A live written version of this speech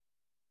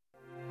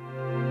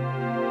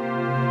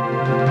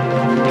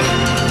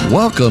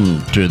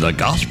Welcome to the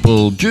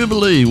Gospel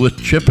Jubilee with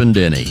Chip and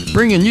Denny,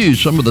 bringing you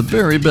some of the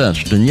very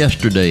best in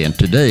yesterday and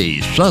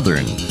today's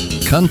Southern,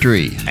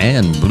 country,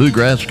 and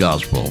bluegrass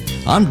gospel.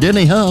 I'm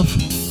Denny Huff.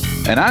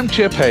 And I'm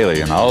Chip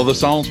Haley, and all the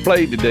songs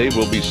played today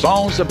will be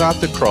songs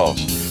about the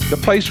cross, the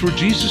place where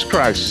Jesus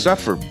Christ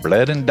suffered,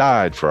 bled, and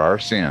died for our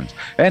sins.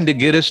 And to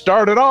get us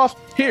started off,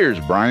 here's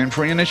Brian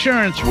Free and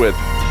Assurance with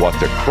What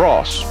the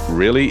Cross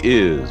Really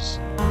Is.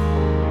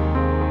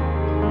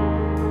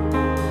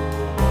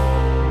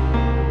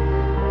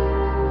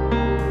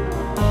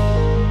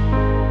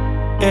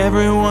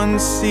 Everyone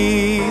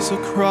sees a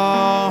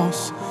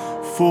cross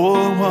for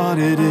what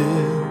it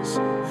is.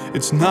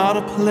 It's not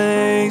a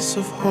place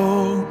of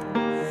hope,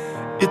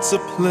 it's a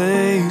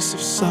place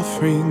of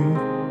suffering.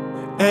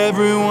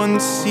 Everyone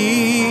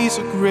sees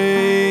a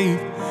grave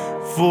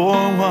for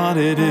what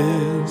it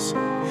is.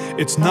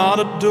 It's not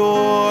a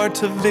door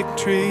to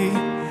victory,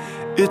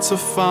 it's a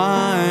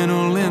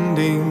final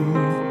ending.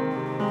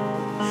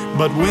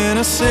 But when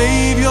a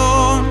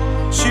Savior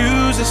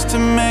chooses to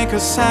make a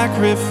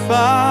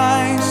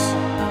sacrifice,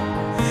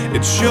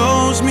 it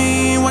shows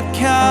me what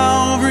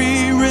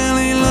Calvary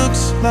really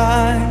looks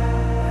like.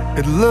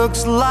 It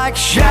looks like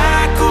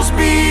shackles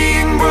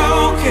being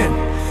broken,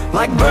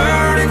 like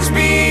burdens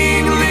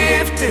being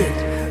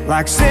lifted,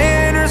 like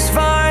sinners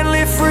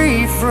finally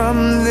free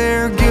from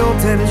their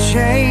guilt and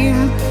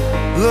shame.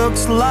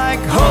 Looks like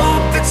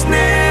hope that's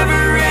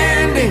never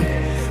ending,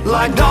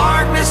 like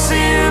darkness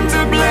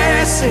into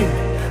blessing.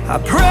 I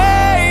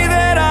pray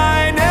that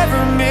I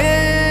never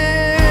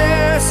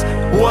miss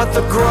what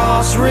the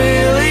cross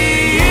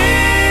really is.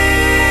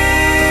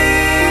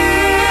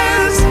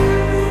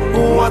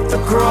 What the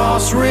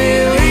cross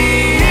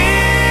really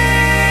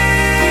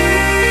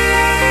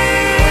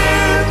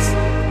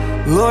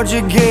is. Lord,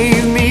 you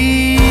gave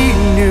me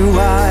new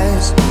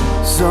eyes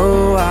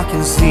so I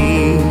can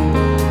see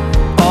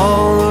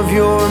all of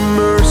your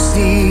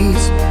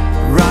mercies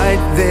right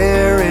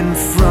there in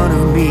front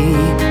of me.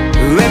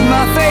 Let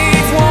my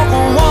faith walk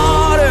on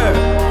water,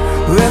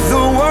 let the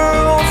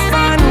world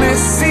finally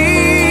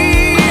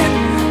see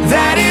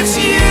that it's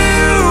you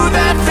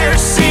that they're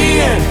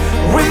seeing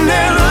when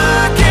they're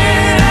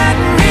looking at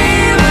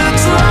me.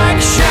 Looks like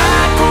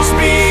shackles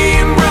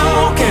being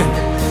broken,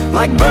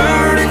 like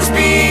burdens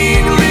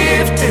being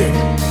lifted,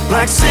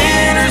 like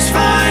sinners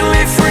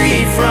finally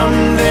free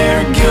from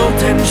their guilt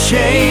and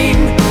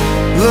shame.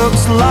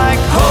 Looks like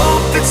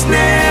hope that's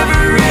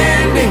never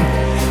ending,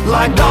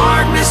 like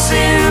darkness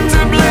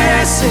into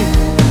blessing.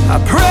 I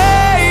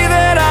pray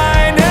that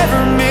I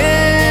never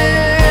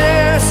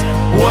miss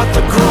what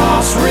the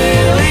cross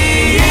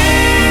really is.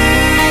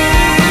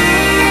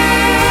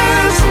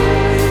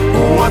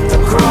 What the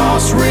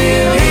cross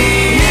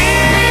really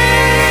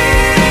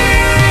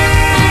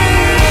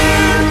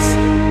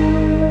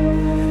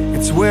is.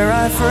 It's where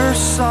I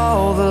first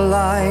saw the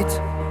light.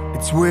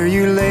 It's where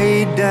you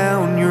laid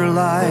down your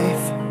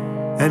life,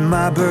 and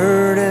my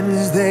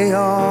burdens, they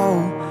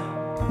all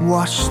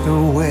washed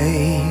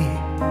away.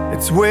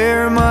 It's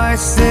where my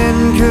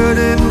sin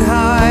couldn't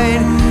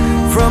hide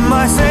from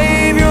my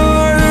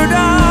Savior who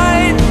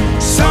died,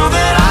 so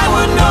that I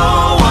would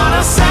know what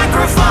a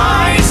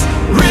sacrifice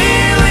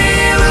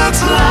really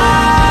looks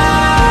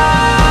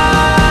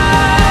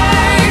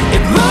like.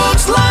 It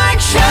looks like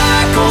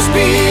shackles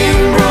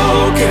being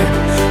broken,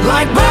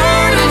 like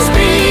burdens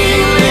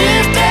being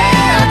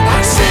lifted,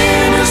 like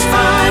sinners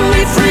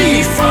finally free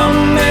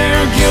from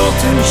their guilt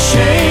and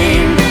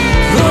shame.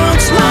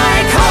 Looks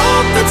like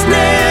hope that's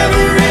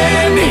never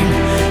ending,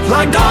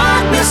 like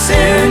darkness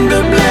into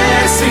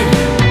blessing.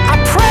 I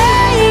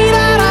pray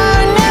that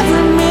I never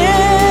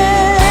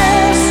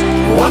miss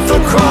what the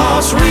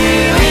cross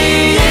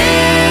really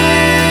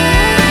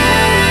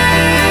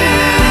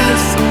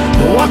is.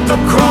 What the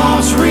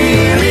cross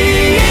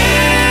really is.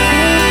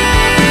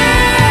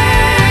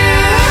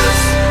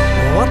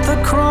 What the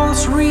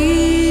cross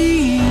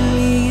really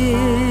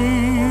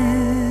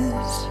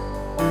is.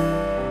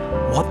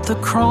 What the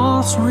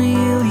cross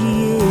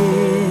really is.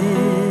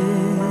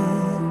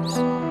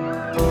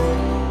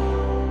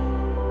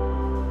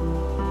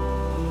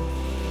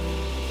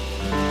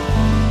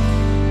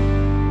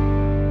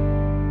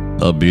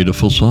 A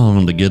beautiful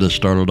song to get us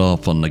started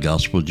off on the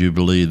Gospel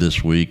Jubilee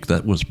this week.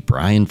 That was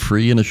Brian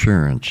Free and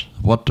Assurance,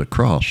 What the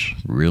Cross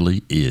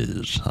Really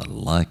Is. I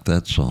like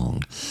that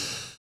song.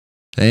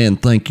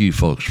 And thank you,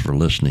 folks, for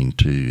listening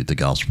to the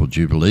Gospel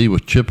Jubilee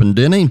with Chip and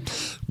Denny.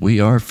 We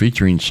are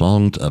featuring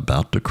songs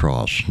about the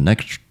cross.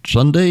 Next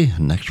Sunday,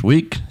 next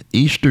week,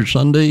 Easter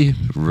Sunday,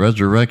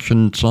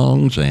 resurrection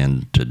songs.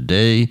 And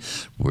today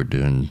we're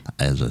doing,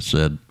 as I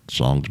said,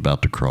 songs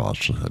about the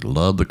cross. I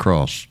love the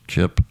cross,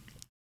 Chip.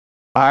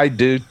 I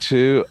do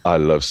too. I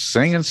love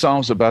singing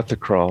songs about the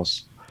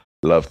cross,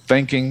 love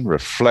thinking,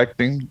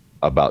 reflecting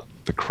about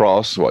the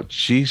cross, what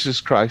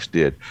Jesus Christ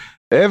did.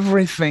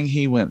 Everything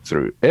he went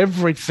through,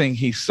 everything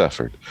he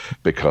suffered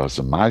because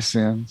of my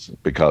sins,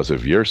 because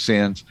of your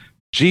sins,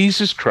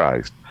 Jesus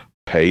Christ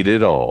paid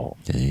it all.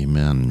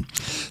 Amen.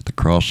 The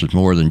cross is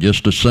more than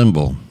just a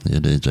symbol.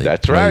 It is a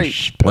That's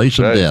place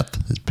of right.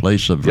 death.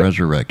 place of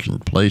resurrection,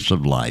 place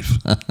of life.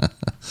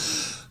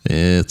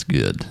 It's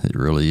good. It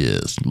really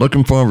is.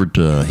 Looking forward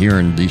to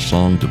hearing these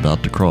songs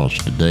about the cross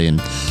today,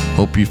 and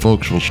hope you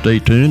folks will stay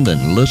tuned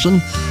and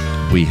listen.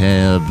 We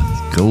have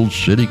Gold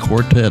City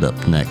Quartet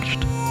up next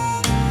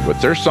with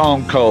their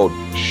song called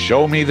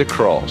Show Me the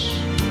Cross.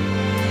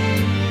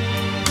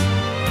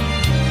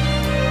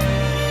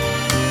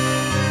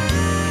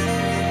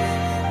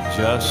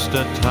 Just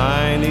a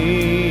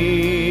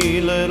tiny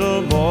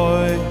little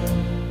boy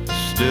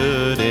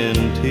stood in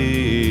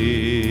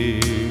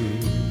tears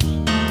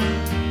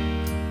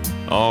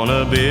on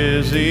a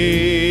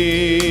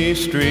busy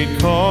street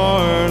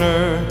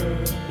corner.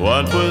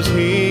 What was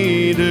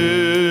he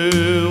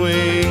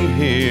doing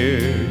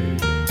here?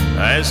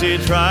 As he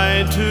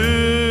tried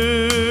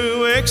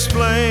to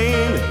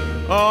explain,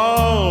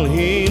 all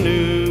he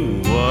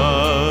knew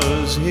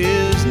was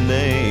his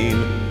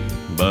name.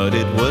 But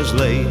it was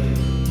late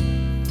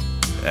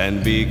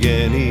and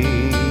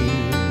beginning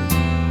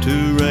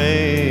to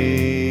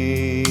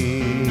rain.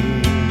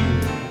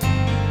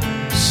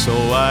 So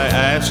I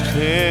asked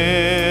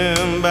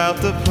him about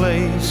the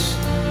place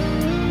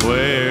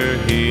where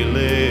he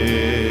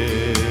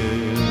lived.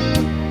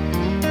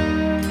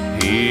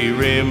 He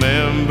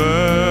remembered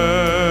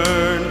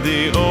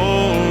the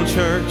old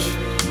church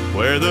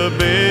where the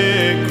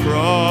big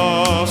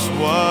cross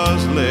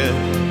was lit.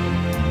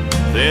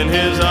 Then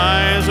his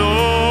eyes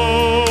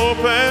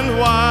opened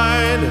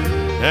wide,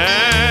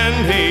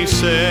 and he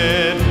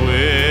said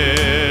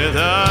with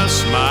a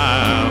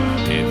smile,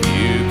 if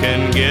you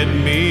can get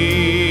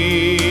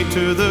me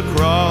to the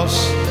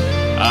cross,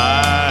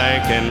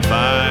 I can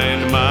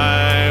find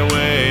my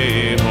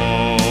way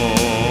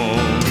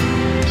home.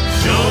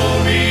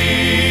 Show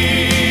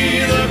me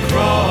the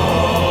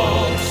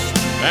cross,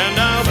 and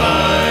I'll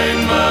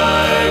find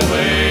my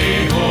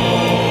way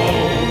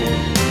home.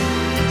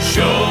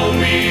 Show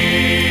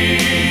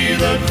me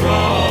the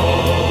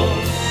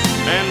cross,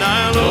 and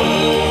I'll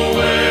know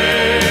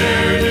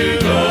where to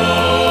go.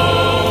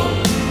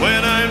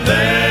 When I'm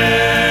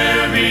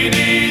there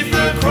beneath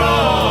the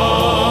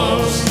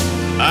cross,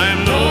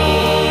 I'm no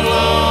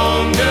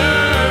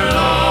longer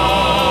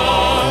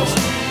lost.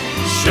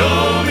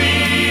 Show me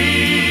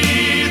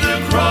the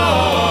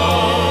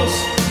cross,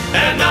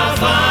 and I'll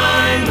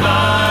find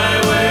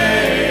my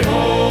way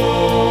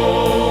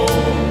home.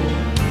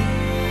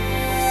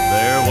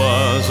 There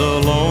was a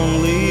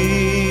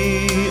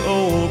lonely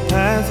old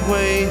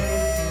pathway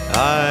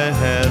I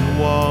had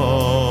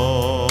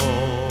walked.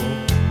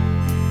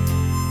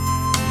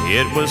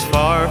 It was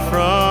far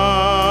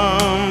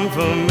from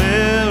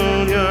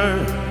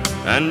familiar,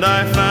 and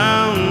I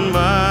found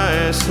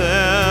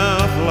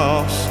myself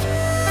lost.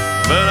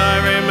 But I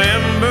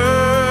remember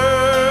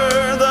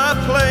the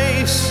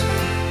place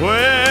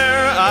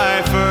where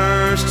I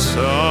first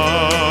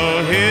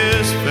saw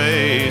his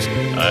face.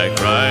 I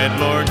cried,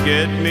 Lord,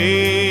 get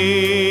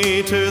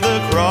me to the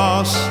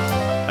cross,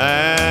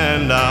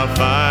 and I'll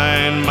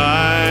find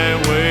my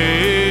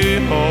way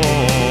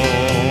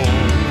home.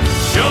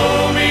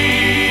 Show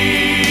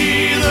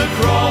me the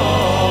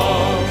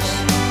cross,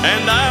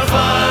 and I'll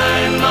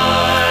find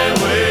my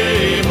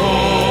way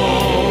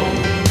home.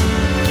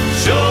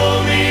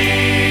 Show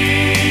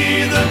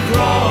me the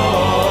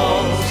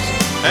cross,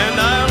 and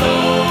I'll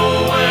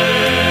know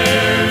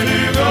where to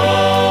go.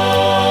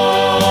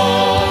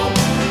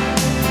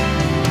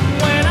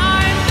 When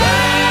I'm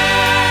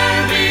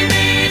there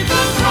beneath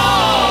the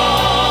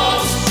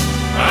cross,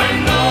 I'm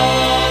no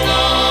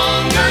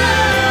longer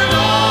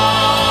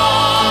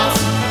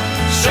lost.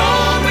 Show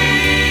me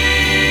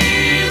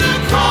the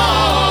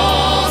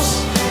cross,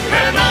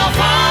 and I'll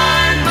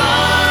find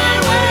my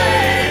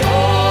way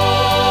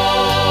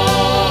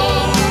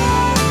home.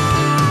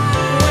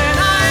 When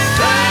I'm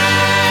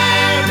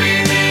there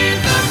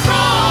beneath the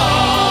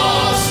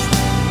cross,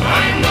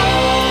 I'm no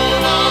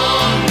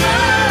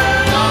longer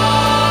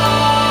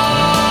lost.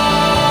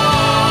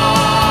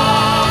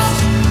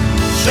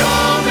 Show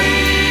me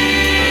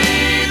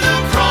the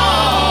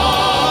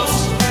cross,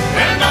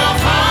 and I'll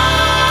find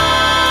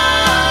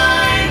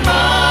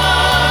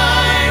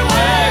my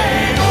way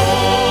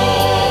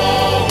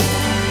home.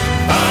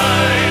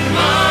 Find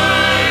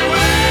my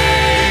way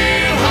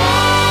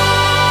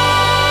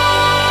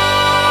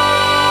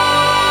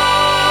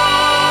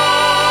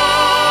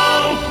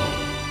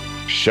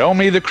home. Show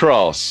Me the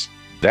Cross.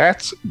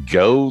 That's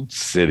Gold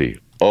City.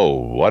 Oh,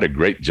 what a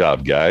great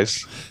job,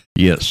 guys.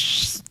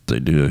 Yes, they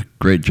do a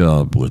great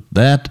job with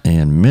that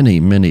and many,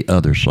 many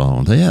other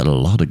songs. They had a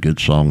lot of good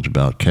songs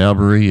about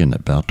Calvary and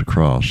about the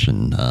cross,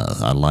 and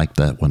I like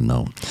that one,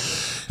 though.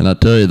 And I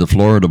tell you, the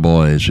Florida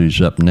Boys,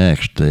 who's up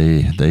next,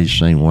 they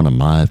sing one of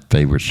my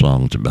favorite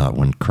songs about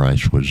when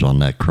Christ was on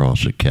that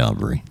cross at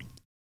Calvary.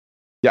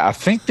 Yeah, I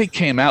think they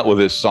came out with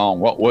this song,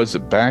 what was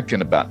it, back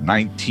in about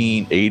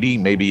 1980,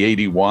 maybe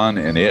 81,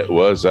 and it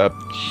was a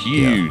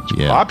huge,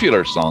 Yeah.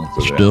 popular song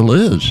for them. Still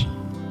is.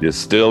 It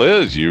still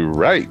is, you're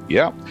right,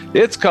 yeah.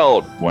 It's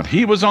called When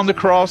He Was on the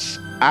Cross,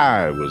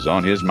 I Was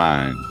on His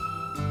Mind.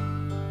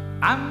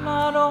 I'm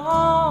not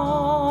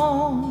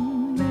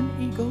on an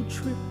ego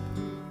trip.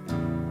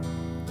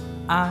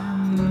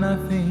 I'm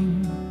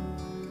nothing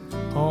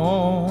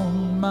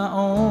on my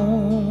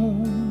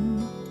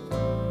own.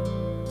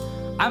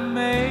 I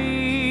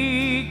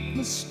make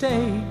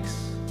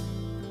mistakes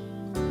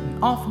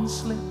and often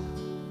slip.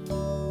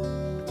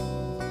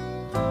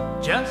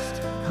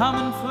 Just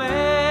common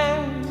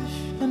flesh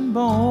and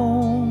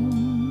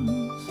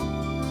bones.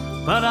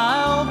 But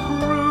I'll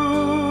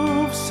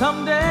prove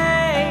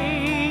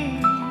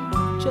someday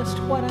just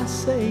what I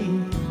say.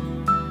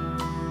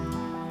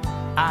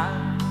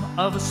 I'm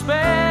of a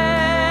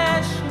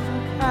special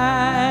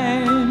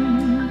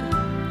kind.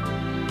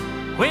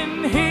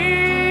 When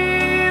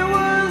he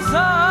was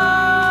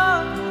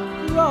on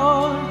the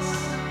cross,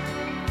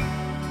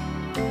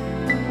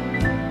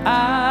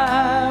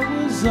 I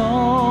was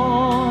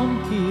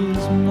on his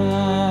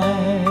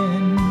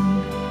mind.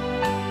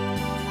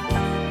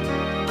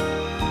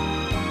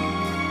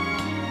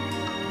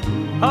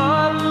 A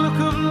look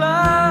of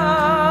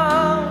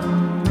love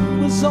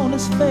was on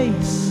his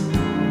face.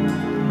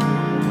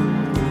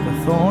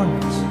 The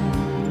thorns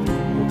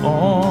were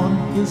on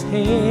his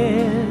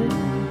head.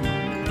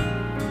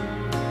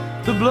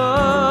 The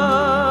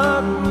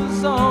blood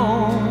was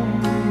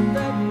on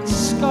that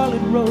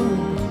scarlet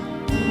robe,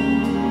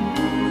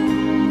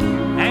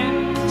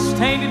 and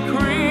tainted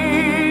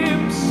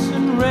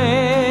crimson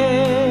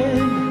red.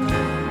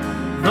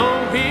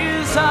 Though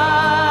his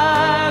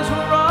eyes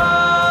were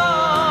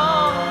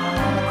on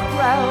the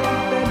crowd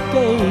that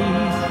day,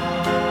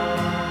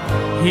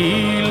 he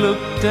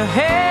looked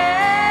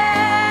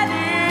ahead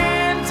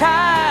in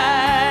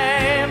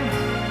time.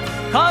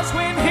 'Cause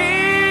when he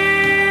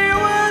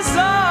was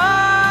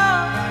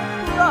on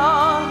the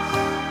cross,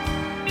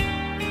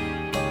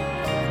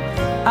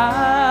 I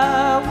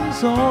was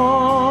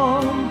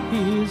on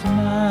his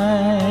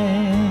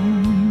mind.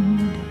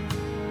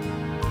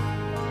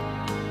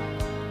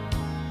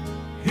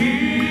 He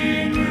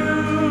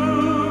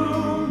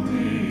knew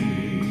me,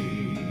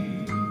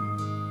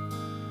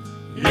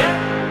 yet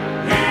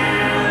he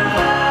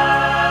loved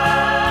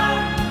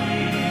me.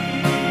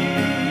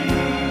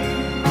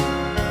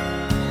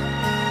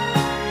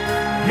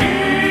 He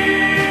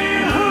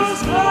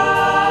whose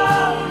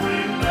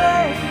glory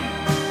makes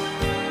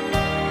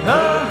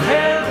the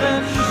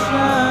heavens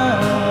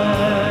shine,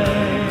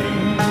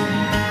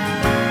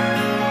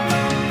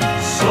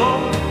 so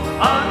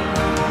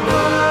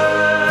unworthy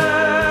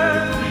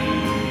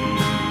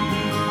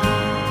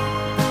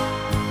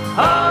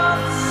of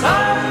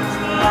such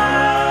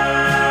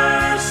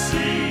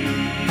mercy.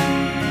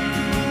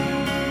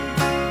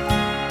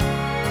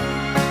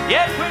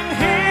 Yet when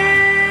he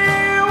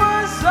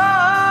was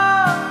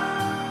on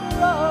the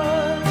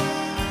cross,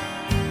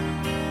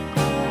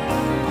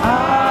 I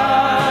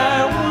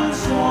was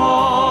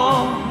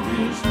on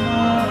his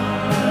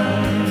mind.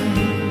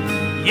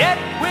 Yet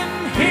when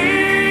he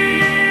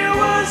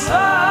was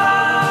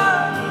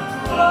on the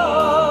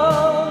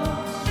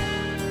cross,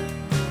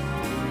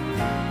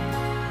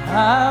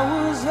 I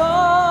was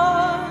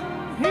on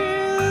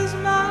his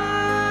mind.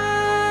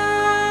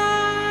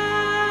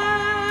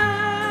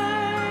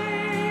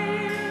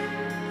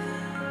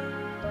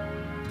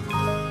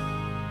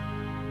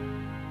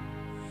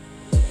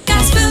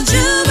 Gospel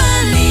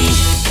Jubilee,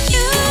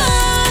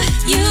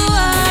 you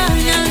are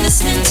now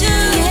listening to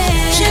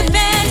Chip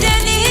and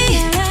Denny.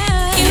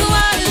 You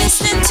are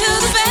listening to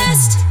the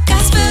best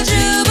Gospel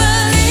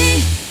Jubilee.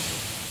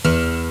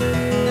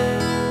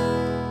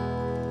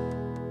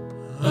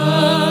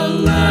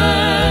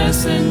 Alas,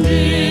 and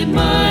did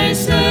my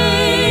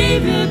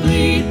Savior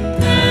bleed,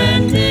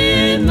 and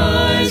did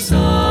my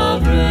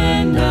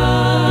sovereign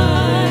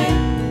die?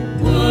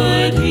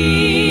 Would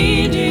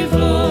he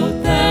devote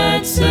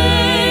that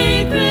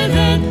sacred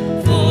hand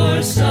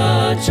for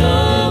such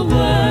a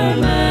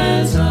worm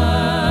as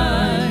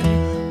I?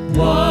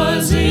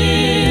 Was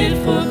it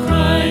for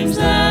crimes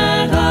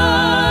that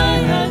I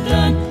had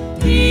done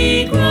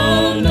he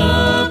groaned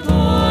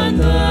upon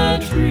the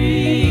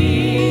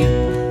tree?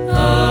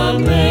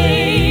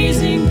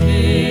 Amazing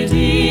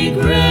pity,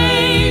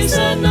 grace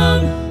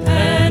unknown,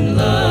 and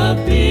love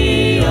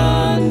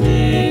beyond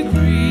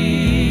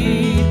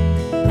degree.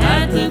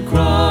 At the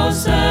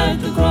cross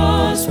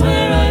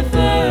where I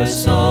first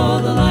saw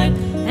the light,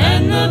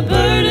 and the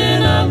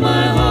burden of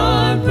my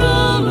heart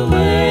rolled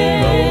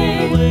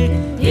away.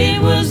 It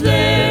was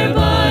there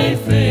by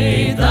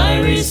faith I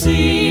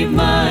received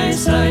my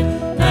sight,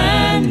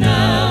 and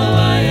now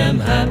I am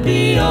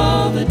happy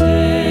all the day.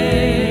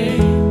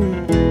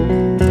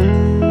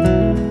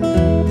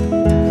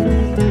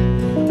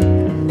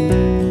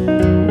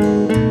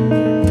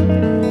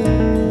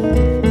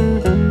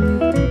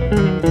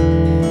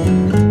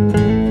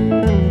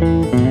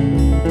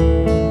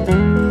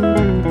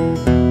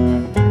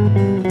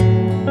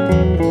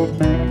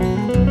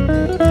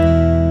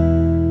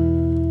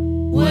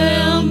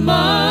 Well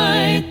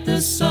might the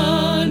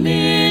sun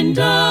in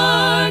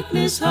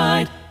darkness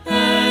hide,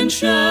 and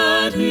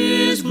shut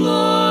his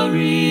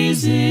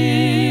glories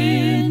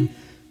in,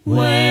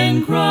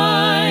 when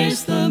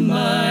Christ the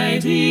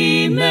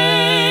mighty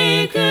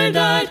Maker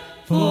died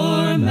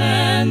for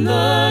man. and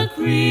the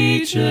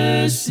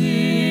creature's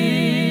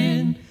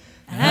sin.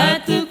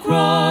 At the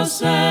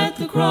cross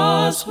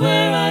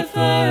where I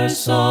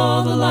first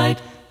saw the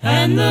light,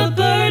 and the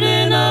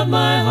burden of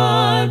my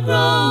heart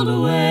rolled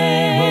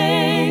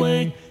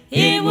away.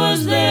 It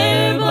was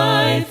there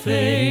by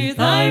faith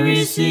I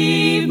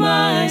received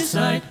my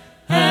sight,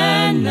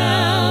 and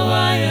now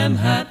I am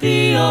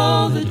happy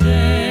all the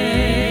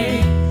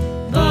day.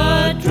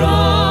 But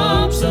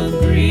drops of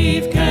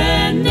grief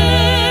can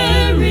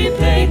ne'er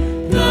repay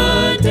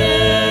the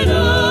debt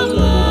of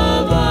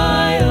love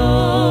I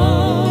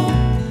owe.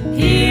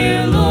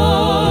 Here,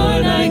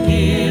 Lord, I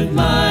give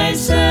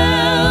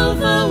myself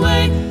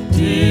away.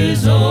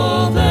 'Tis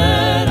all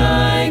that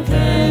I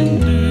can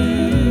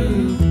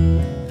do.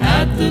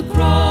 At the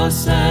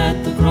cross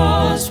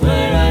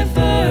where I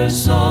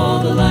first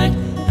saw the light,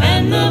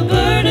 and the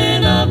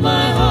burden of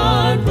my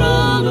heart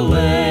rolled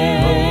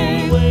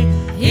away.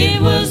 It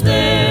was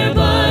there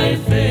by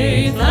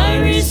faith I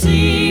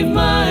received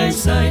my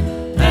sight,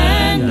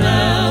 and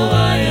now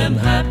I am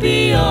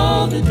happy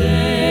all the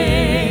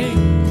day.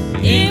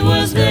 It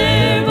was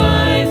there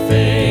by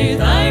faith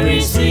I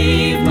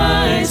received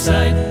my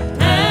sight,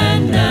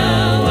 and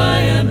now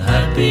I am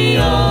happy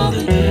all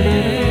the day.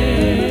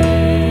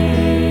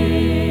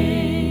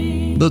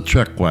 The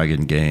Chuck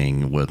Wagon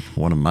Gang with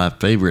one of my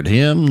favorite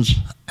hymns,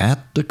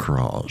 At the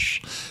Cross.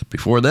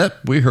 Before that,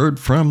 we heard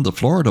from the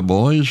Florida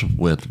Boys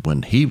with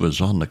When He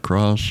Was on the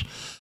Cross,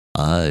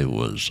 I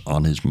Was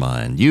on His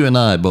Mind. You and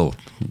I both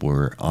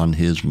were on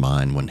His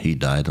mind when He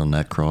died on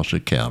that cross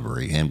at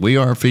Calvary. And we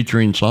are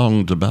featuring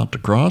songs about the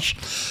cross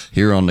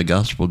here on the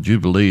Gospel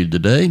Jubilee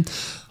today.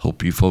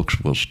 Hope you folks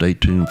will stay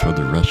tuned for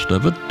the rest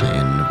of it.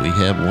 And we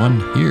have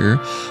one here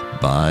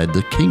by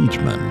the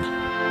Kingsmen.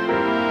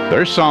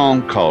 Their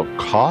song called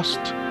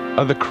Cost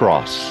of the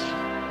Cross.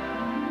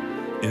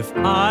 If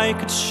I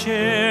could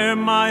share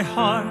my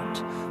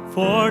heart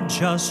for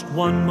just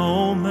one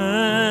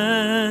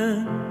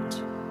moment,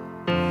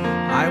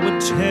 I would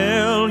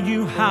tell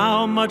you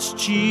how much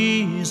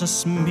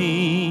Jesus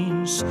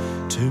means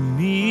to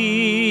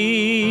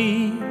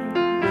me,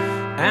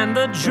 and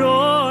the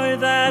joy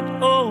that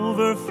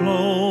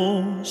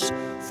overflows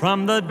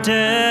from the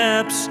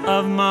depths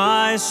of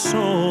my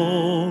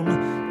soul,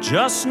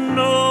 just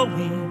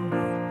knowing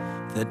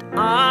that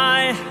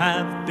I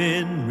have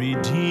been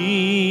redeemed.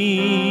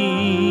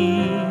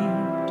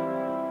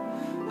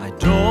 I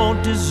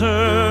don't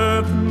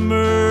deserve the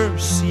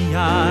mercy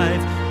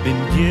I've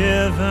been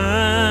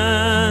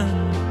given,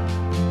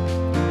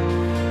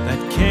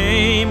 that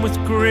came with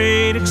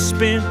great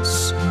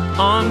expense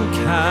on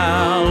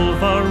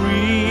Calvary.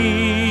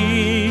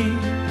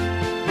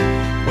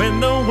 When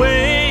the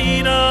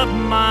weight of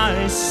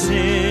my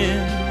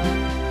sin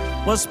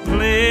was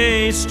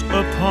placed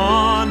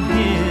upon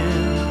Him,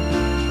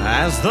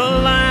 as the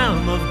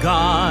Lamb of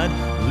God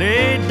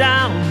laid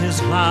down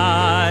His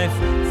life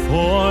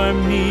for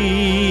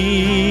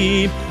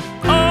me.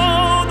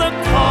 Oh, the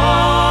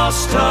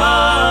cost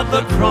of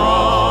the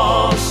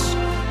cross,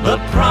 the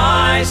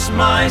price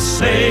my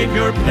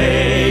Savior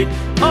paid.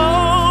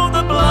 Oh,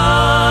 the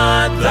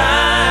blood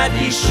that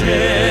He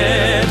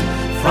shed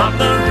from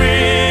the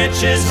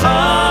riches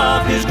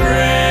of His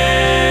grace.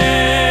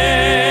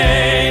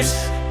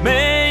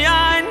 May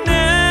I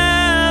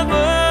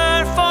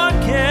never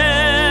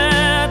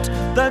forget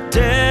the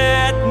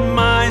debt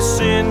my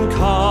sin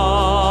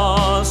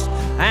cost,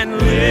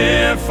 and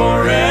live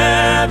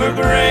forever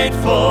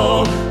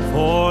grateful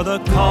for the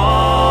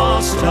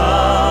cost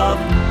of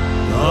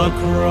the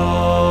cross.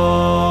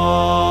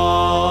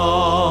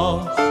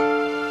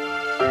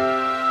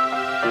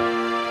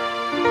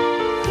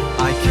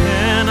 I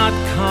cannot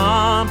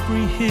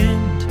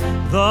comprehend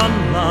the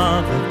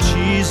love of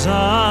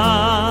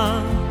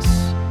Jesus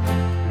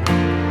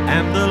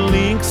and the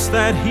lengths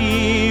that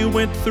He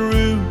went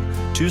through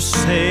to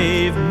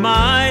save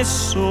my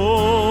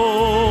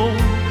soul.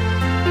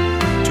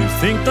 To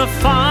think the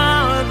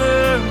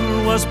Father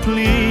was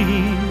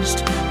pleased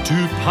to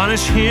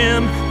punish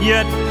Him,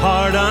 yet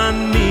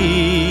pardon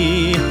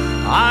me.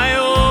 I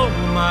owe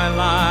my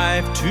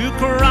life to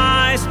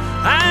Christ,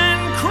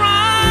 and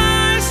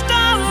Christ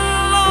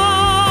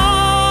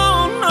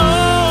alone.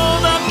 Oh,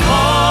 the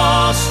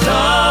cost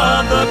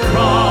of the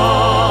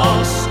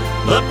cross,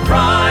 the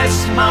price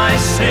my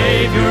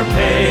Savior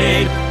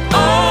paid.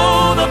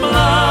 Oh, the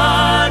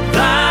blood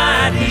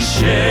that He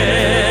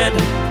shed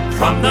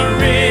from the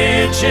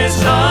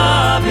riches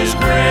of His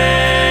grace.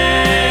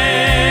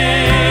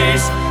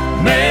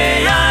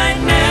 May I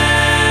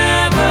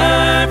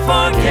never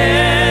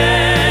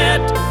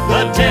forget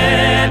the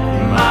debt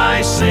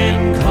my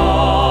sin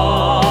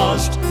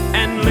cost,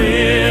 and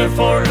live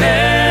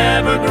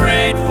forever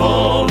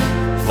grateful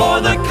for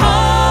the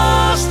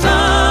cost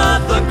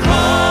of the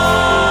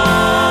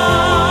cross.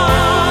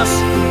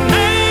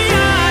 May I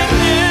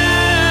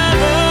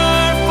never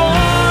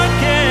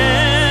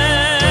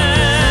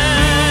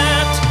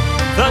forget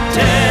the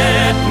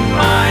debt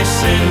my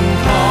sin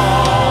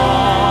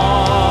cost,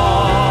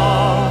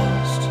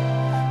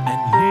 and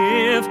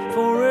live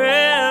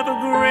forever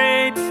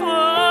grateful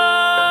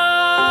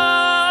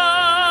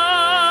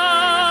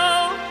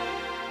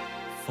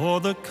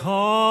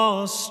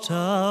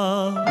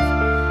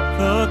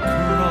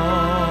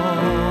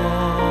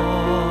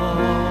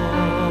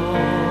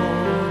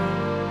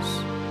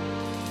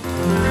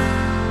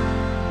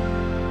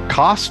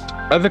cost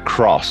of the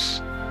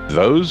cross.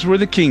 Those were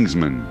the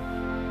Kingsmen.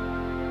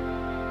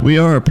 We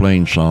are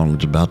playing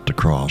songs about the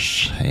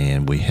cross,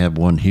 and we have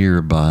one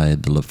here by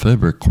the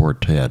Lefebvre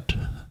Quartet.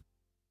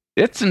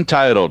 It's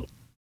entitled,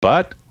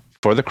 But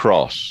for the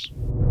Cross.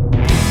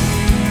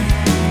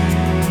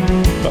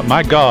 But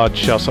my God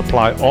shall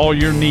supply all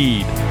your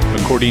need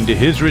according to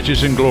his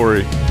riches and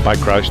glory by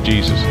Christ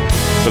Jesus.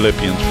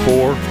 Philippians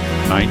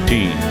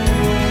 4:19.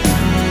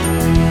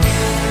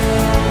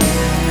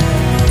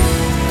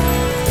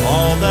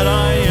 All that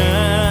I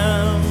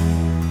am,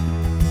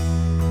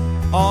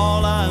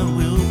 all I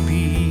will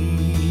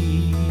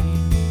be,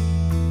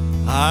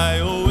 I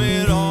owe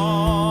it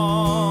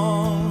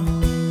all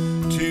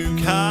to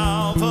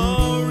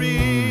Calvary.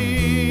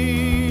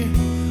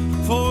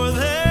 For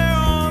there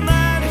on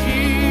that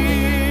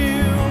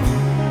hill,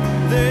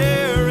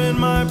 there in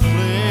my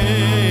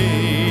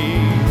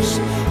place,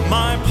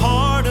 my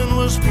pardon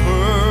was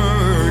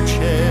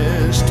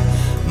purchased,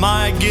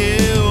 my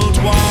guilt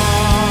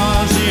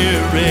was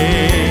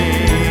erased.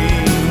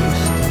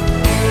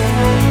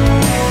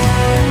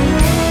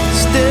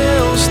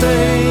 Still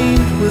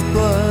stained with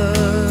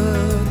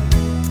blood,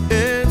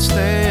 it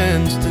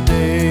stands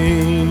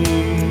today,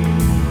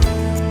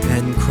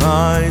 and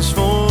cries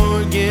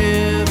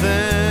forgiven,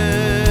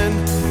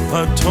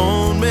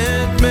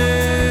 atonement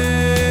made.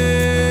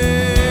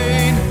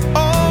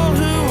 All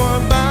who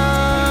are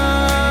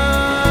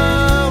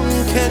bound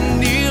can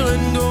kneel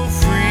and go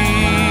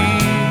free,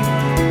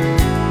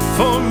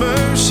 for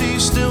mercy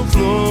still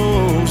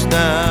flows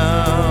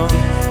down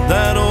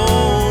that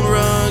old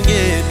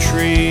rugged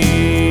tree.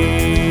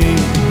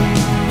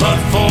 But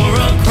for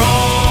a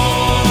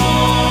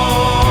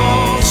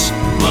cross,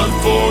 but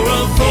for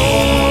a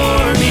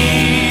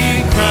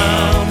thorny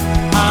crown,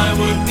 I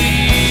would be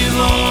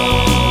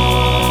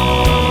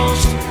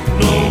lost,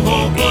 no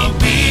hope of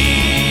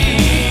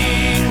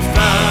being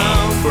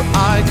found. For I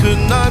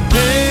could not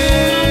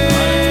pay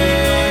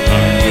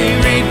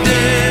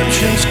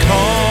redemption's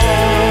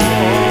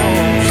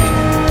cost.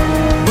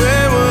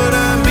 Where would I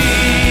be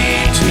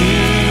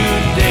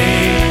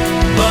today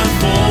but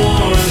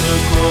for the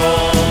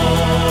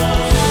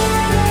cross?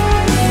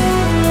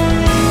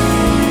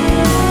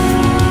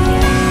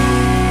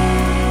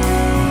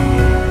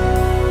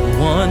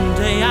 One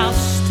day I'll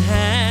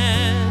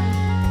stand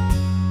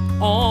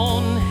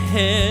on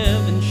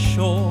heaven's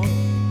shore,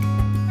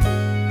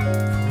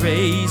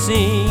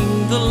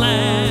 praising the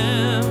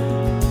Lamb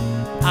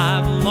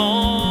I've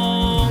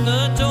long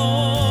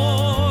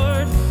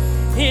adored,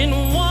 in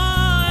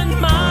one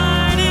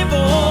mighty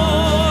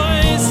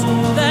voice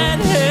that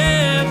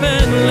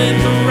heavenly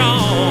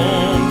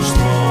throngs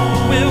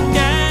will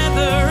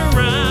gather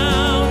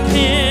around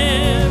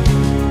him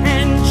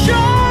and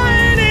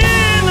join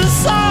in the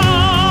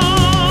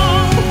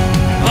song.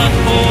 But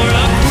for a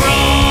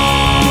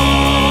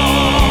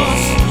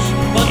cross,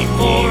 but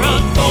for a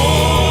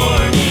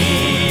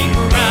thorny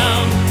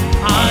crown,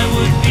 I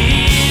would be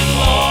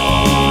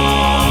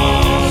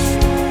lost,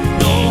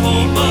 no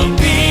hope of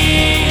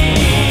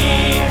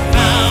being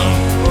found.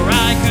 For I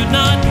could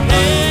not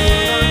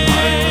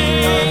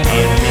pay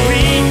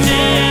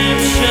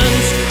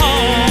redemption's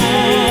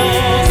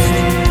cost.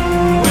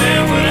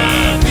 Where would I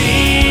be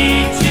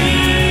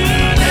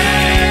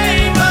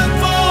today but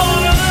for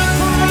the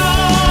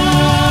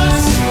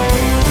cross?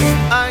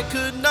 I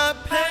could not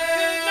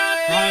pay,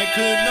 I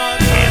could not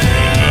pay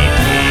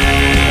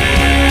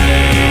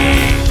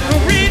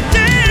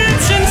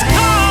Redemption's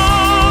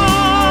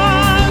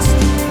cost.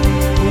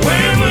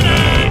 Where would I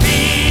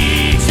be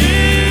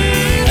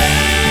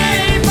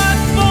today but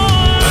for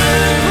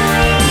the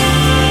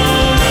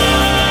cross?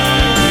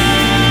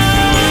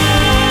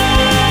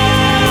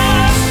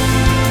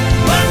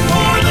 But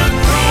for the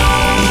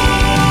cross.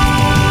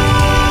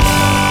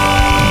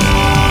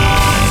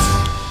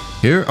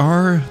 Here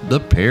are the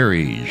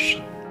Perrys.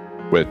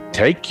 With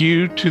Take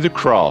You to the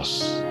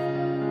Cross.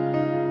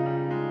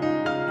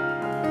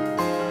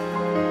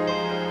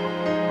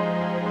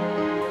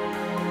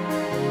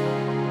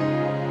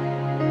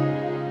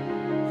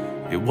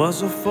 It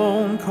was a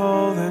phone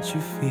call that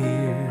you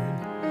feared,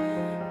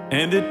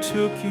 and it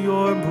took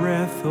your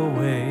breath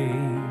away.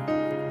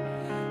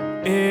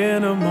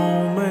 In a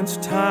moment's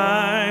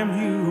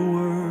time, you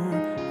were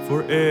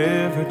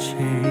forever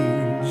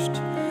changed.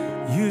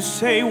 You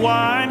say,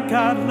 why,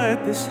 God,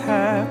 let this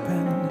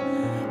happen?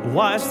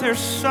 Why is there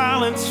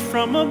silence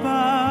from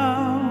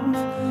above?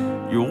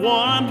 You're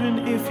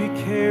wondering if he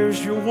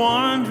cares, you're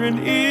wondering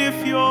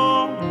if you're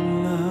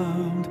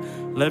loved.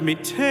 Let me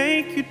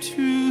take you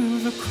to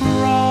the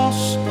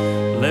cross.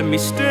 Let me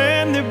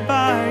stand there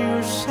by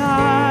your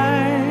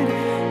side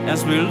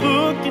as we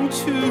look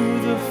into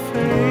the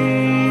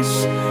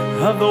face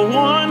of the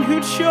one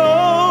who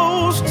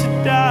chose to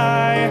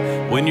die.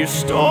 When your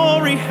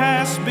story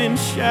has been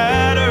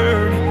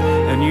shattered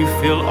and you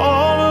feel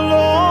all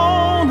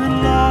alone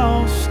and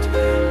lost,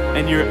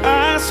 and you're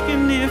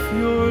asking if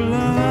you're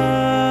loved,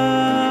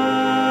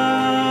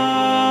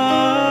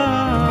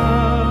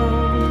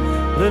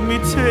 let me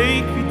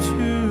take you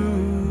to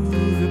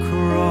the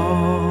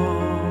cross.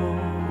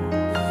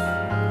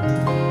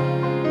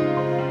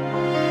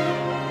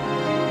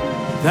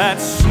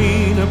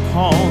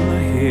 on the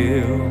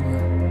hill.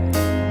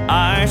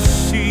 I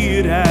see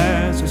it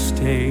as a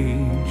stage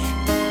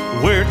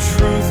where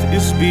truth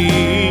is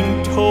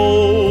being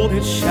told.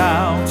 It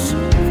shouts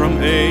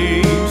from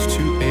age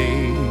to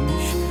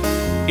age.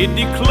 It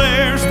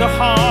declares the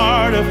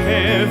heart of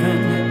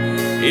heaven.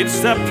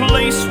 It's that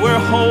place where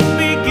hope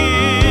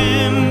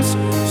begins.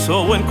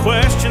 So when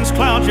questions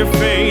cloud your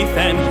faith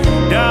and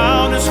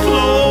doubt is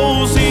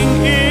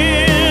closing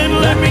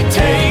in, let me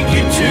take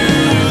you to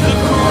the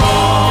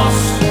cross.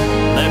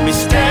 Let me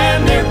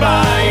stand there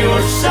by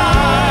your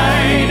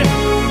side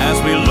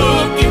as we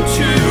look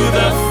into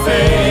the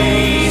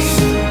face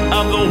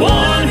of the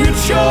one who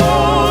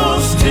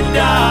chose to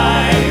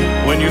die.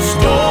 When your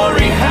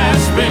story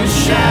has been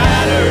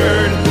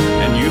shattered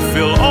and you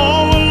feel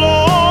all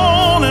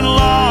alone and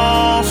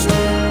lost,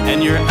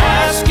 and you're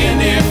asking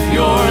if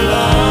you're loved,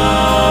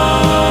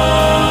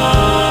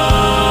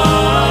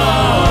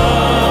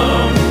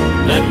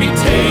 let me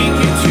take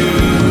you to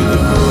the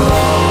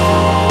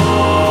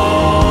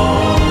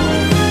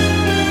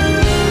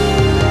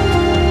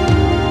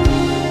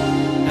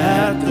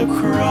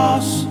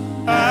cross.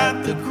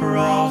 At the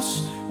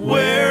cross,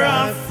 where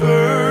I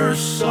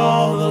first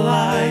saw the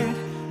light,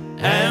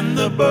 and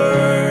the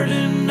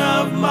burden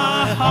of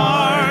my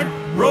heart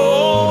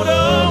rolled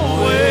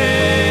away.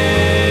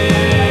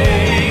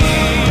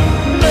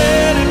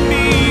 Let it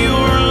be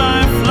your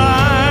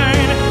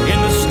lifeline in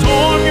the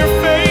storm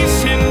you're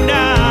facing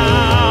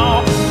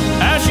now.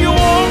 As you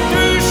walk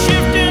through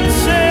shifting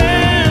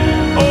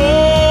sand,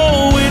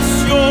 oh,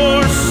 it's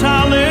your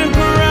solid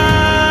ground.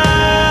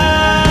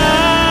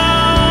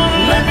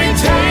 Let me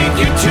take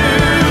you to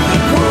the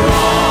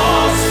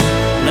cross.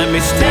 Let me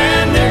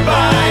stand there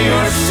by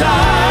your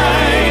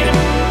side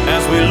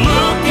as we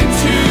look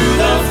into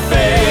the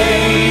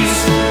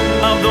face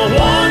of the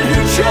one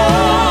who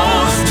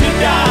chose to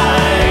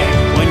die.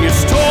 When your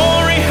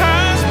story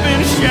has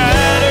been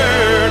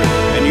shattered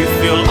and you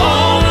feel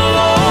all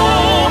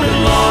alone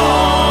and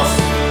lost,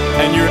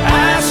 and you're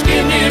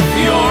asking if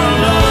you're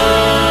loved,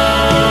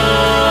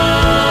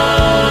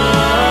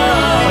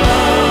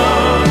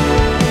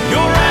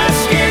 you're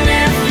asking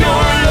if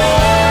you're loved,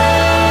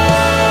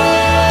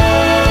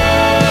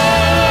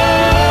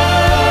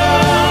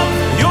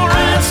 you're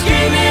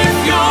asking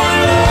if you're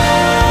loved.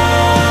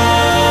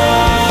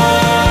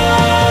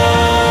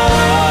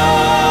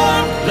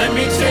 Let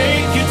me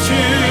take you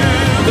to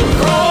the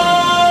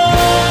cross.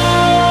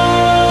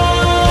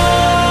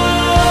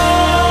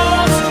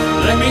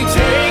 Let me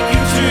take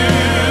you to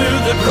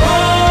the cross.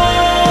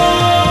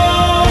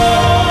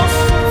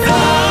 The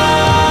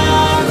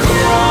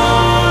cross.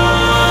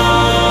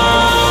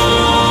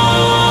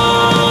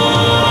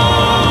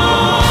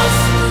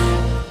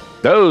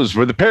 Those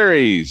were the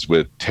Perrys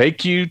with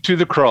Take You to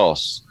the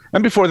Cross.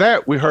 And before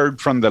that, we heard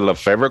from the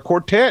Lefevre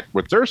Quartet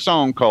with their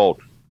song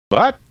called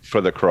But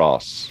for the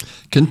Cross.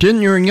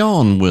 Continuing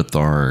on with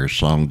our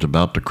songs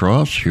about the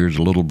cross, here's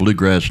a little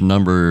bluegrass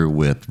number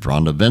with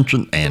Rhonda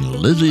Vincent and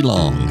Lizzie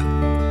Long.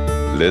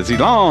 Lizzie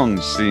Long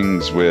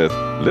sings with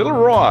Little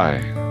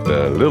Roy,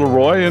 the Little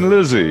Roy and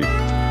Lizzie.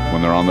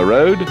 When they're on the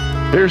road,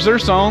 here's their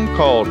song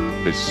called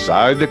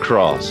Beside the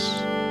Cross.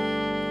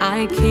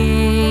 I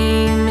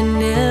came and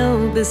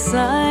knelt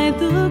beside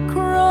the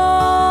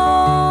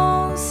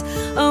cross,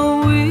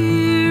 a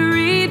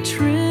weary,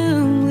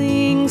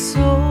 trembling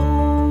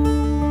soul.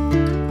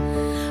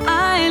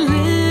 I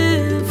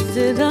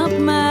lifted up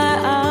my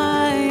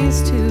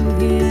eyes to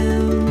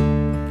Him,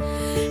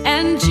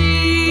 and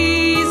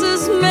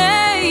Jesus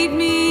made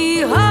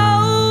me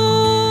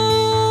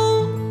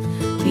whole.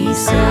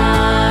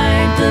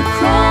 Beside the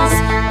cross,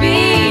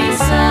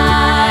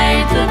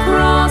 beside the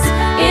cross,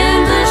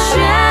 in the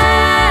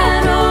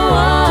shadow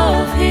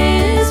of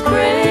His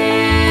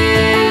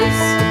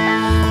grace,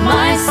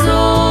 my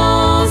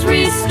soul's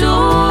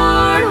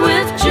restored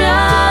with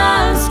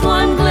just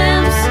one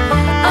glimpse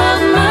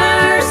of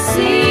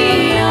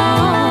mercy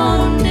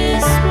on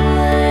display.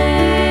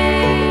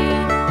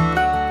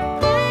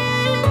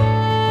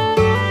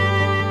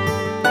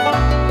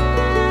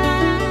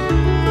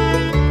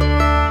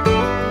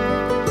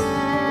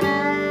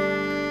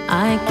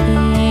 I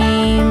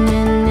came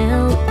and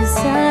knelt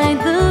beside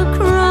the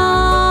cross.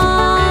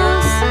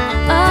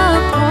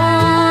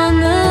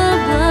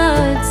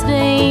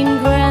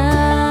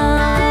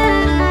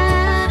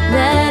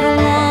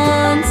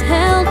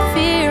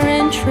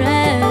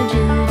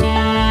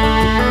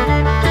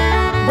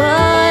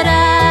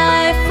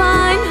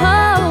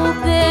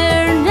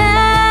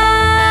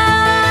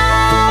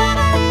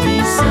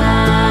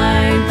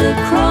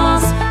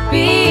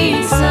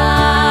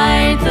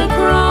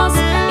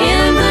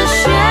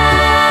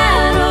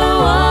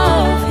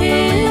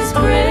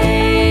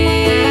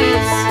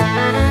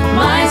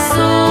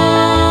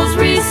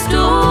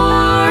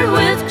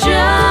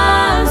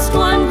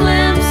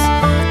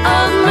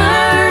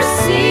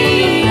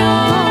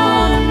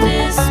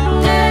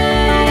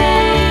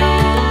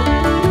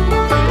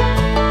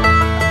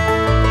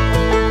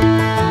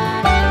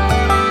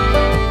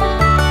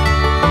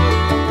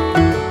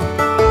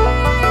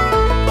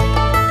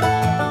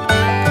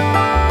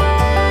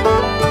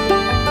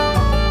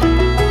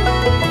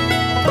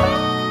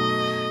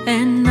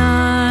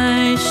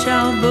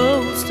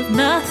 of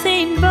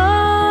nothing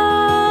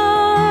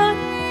but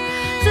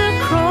the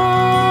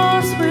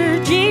cross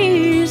where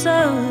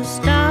Jesus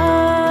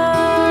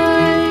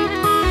died.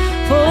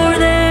 For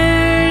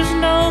there's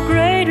no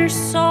greater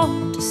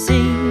song to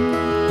sing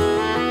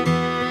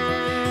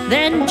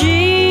than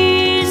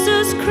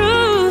Jesus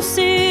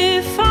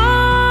crucified.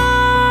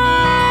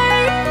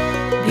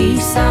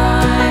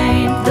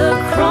 Beside the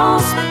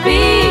cross,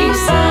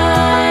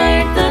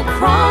 beside the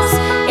cross,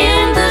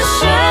 in the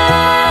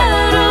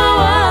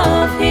shadow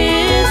of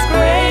His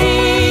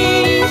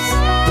grace,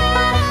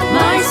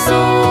 my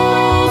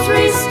soul's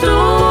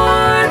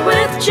restored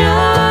with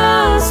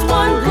just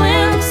one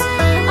glimpse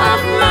of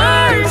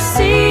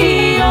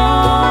mercy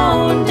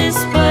on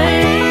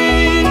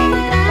display.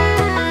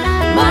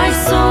 My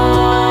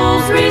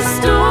soul's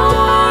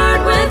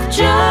restored with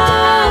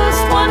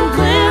just one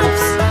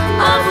glimpse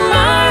of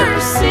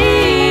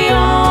mercy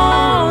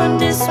on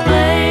display.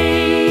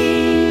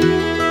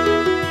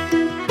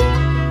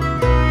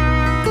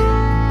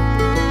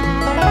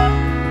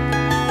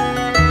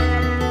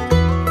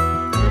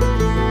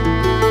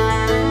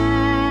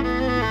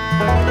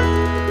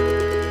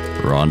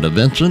 Rhonda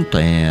Vincent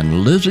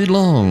and Lizzie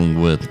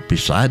Long with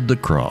Beside the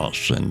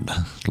Cross, and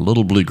a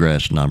little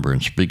bluegrass number.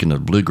 And speaking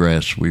of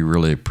bluegrass, we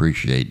really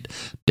appreciate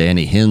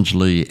Danny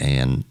Hensley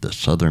and the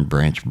Southern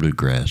Branch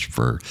Bluegrass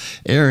for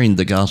airing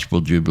the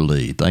Gospel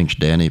Jubilee. Thanks,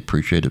 Danny.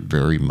 Appreciate it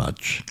very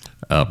much.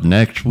 Up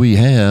next, we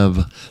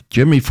have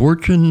Jimmy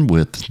Fortune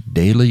with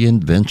Daly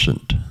and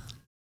Vincent.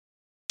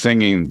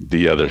 Singing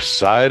The Other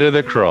Side of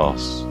the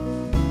Cross.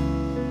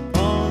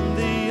 On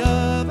the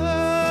other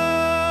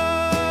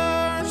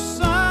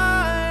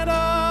side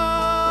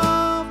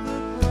of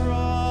the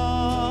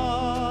cross,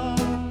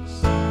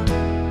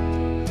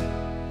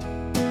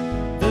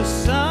 the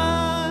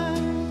side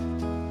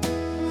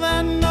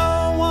that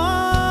no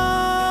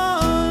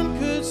one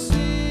could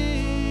see,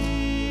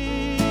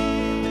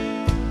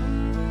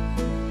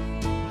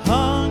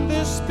 hung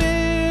the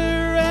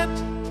Spirit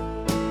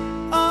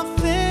of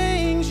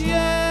things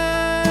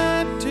yet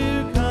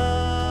to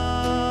come,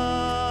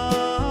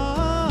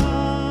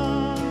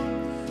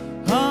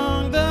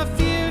 hung the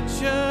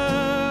future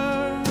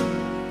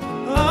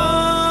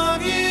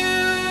of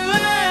you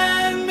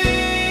and me,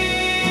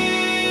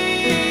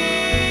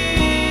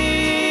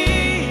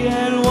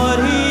 and what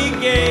He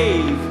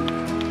gave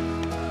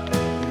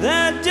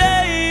that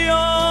day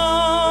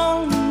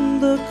on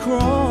the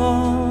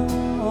cross.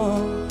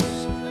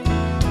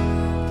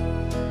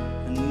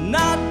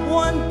 Not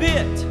one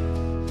bit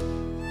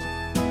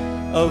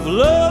of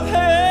love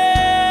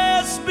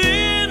has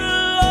been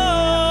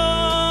lost.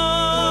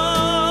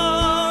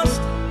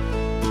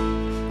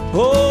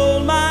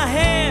 Hold my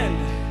hand,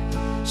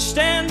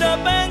 stand up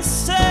and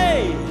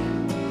say,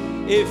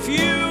 if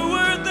you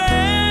were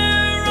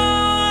there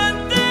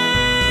on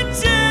that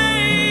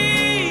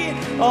day,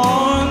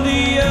 on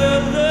the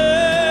other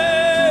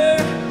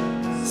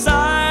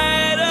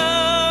side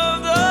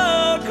of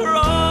the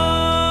cross.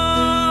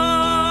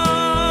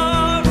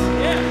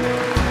 Yeah.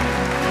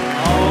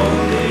 On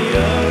the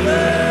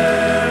other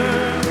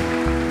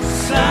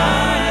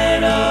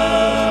side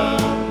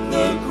of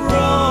the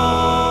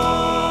cross,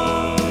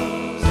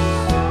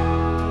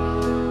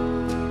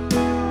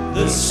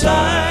 the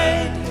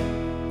side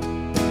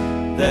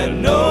that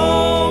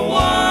no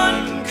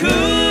one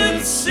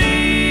could see,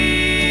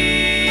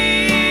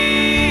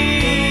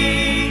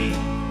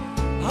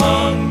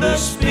 hung the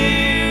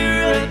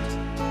Spirit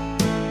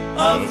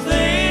of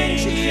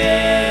things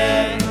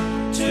yet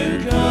to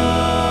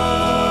come,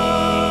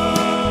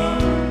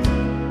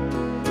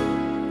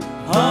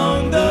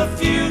 hung the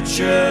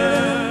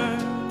future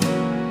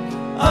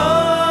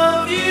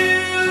of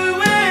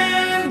you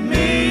and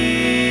me,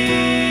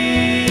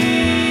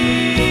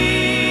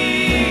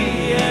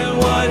 and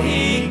what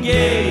He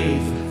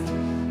gave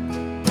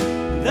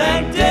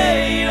that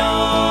day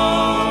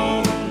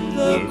on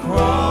the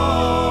cross.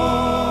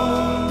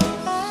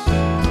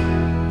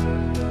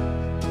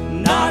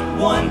 Not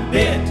one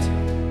bit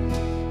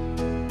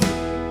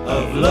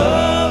of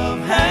love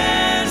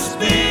has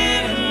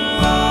been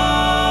lost.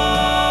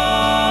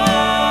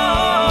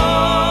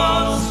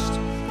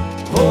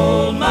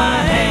 Hold my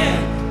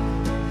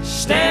hand,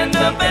 stand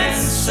up and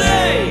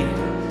say,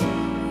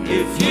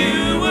 if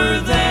you were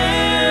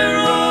there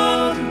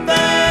on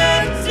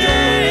that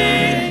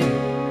day,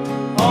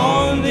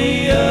 on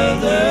the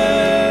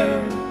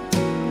other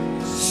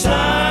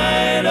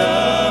side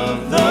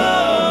of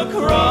the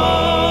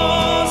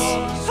cross.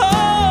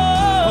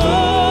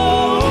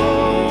 Hold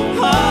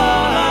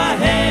my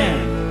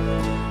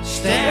hand,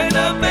 stand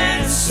up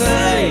and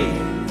say,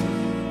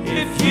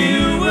 if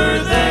you were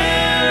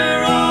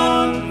there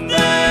on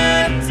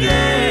that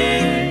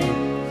day,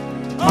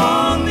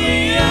 on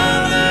the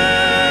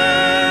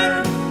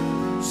other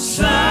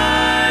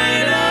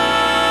side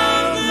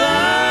of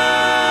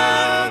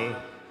the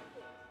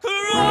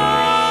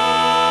cross.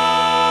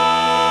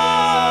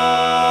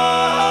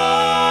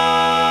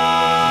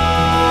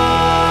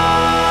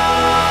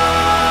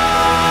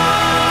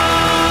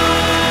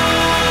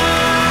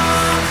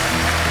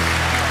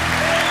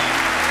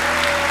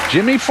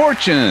 Jimmy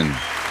Fortune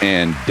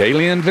and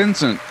Dalian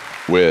Vincent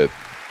with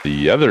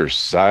The Other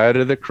Side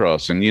of the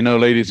Cross. And you know,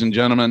 ladies and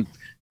gentlemen,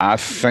 I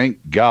thank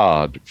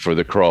God for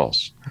the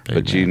cross.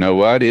 Amen. But you know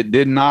what? It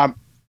did not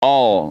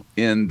all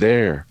end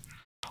there.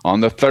 On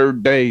the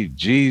third day,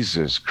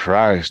 Jesus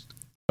Christ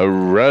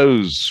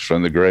arose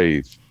from the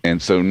grave.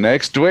 And so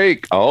next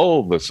week,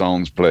 all the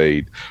songs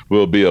played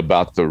will be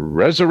about the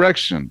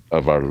resurrection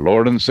of our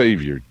Lord and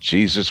Savior,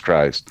 Jesus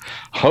Christ.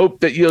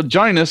 Hope that you'll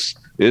join us.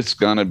 It's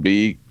going to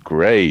be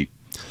great.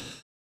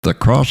 The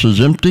cross is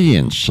empty,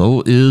 and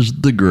so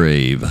is the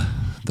grave.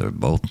 They're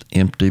both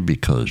empty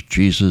because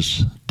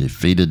Jesus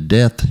defeated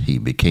death. He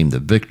became the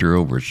victor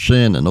over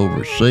sin and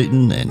over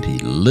Satan, and he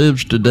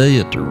lives today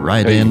at the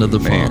right hand of the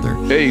Father.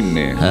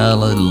 Amen.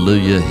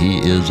 Hallelujah, he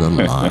is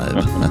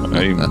alive.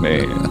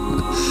 Amen.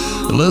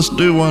 Let's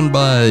do one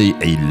by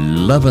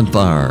 11th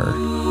hour.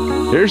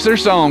 Here's their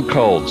song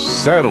called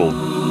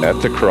Settled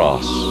at the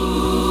Cross.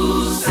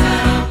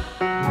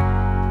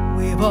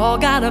 We've all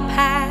got a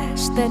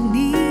past that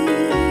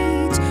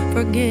needs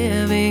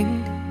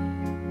forgiving.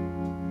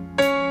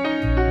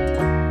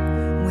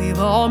 We've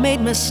all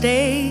made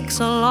mistakes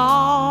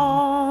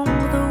along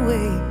the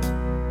way,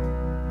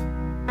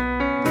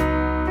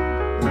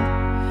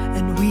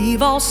 and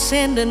we've all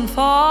sinned and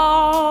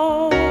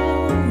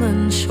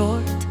fallen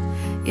short.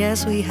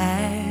 Yes, we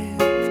have,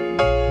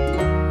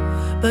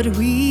 but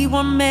we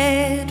were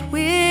met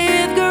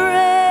with grace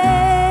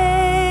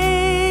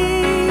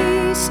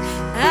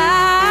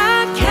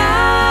at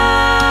Calvary.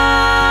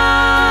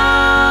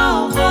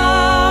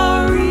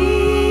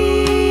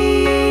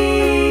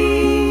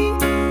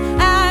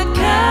 At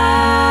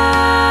Calvary,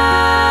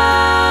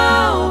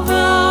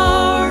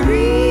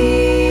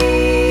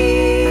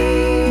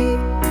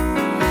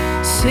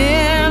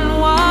 sin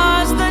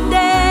was the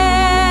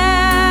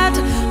debt,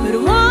 but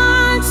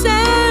once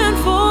and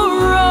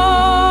for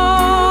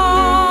all,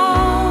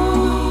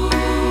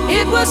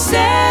 it was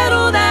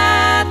settled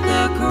at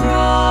the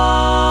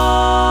cross.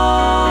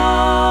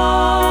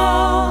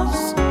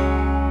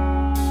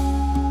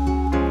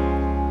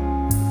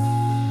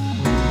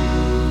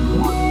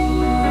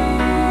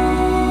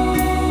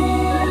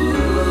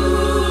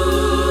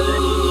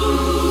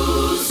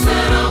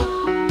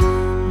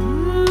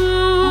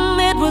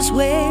 It was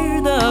where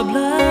the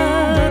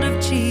blood of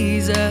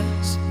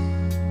Jesus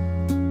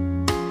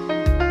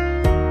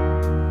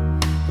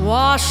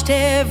washed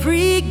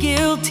every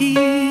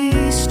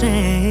guilty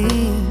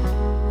stain.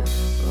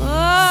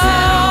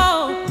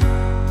 Oh,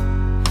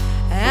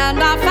 and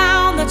I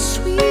found that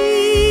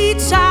sweet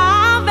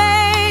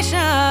salvation.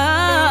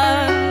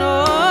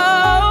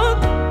 Oh,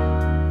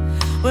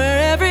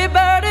 where every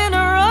burden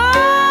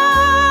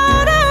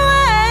rolled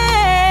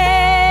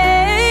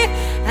away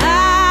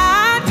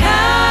at Calvary.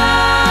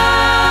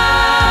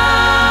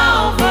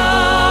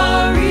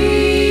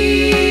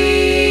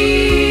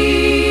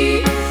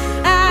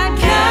 At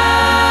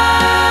Calvary,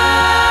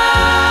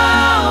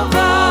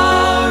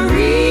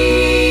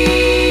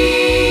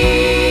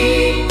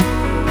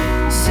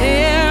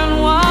 sin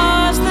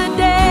was the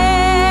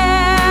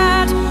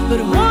debt,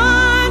 but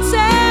once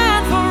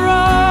and for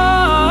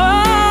all,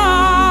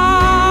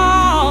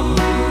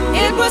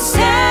 it was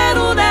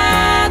settled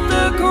at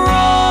the cross.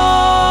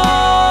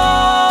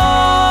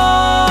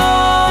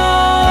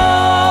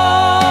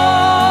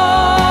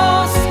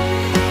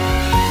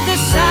 The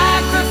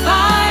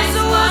sacrifice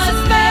was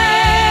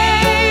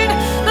made,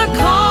 the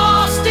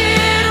cost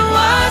it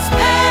was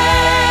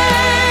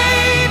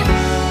paid,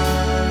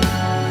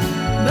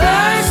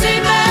 mercy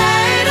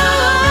made a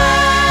way.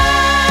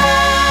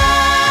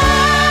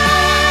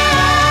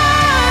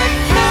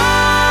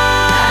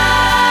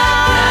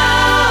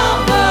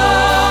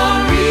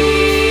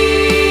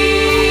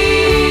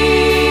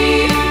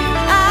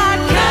 At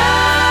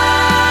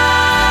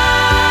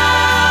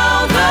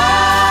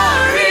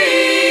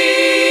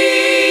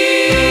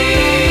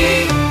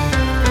Calvary,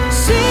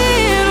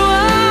 sin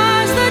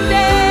was the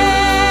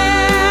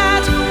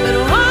debt, but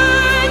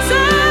once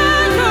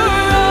and for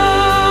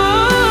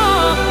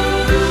all,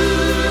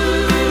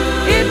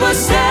 it was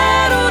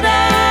settled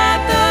at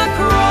the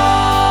cross.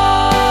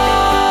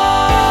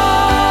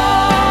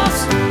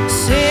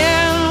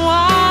 Sin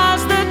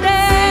was the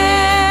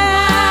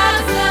debt,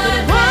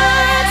 but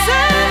once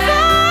and for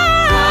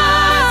all,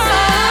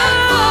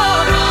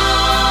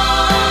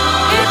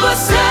 it was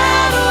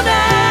settled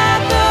at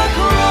the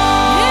cross.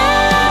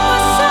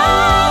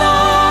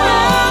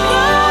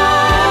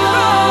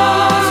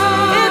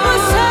 It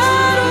was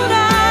settled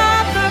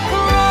at the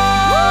cross.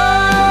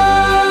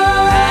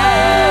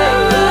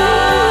 At the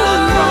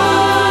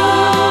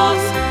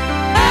cross.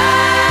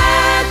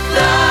 At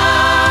the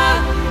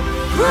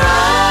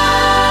cross.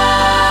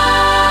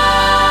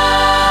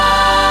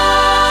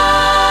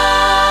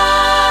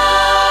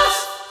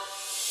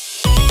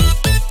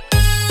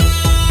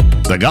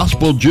 The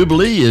Gospel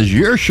Jubilee is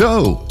your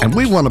show, and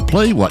we want to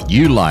play what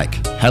you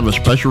like. Have a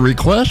special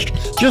request?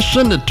 Just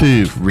send it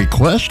to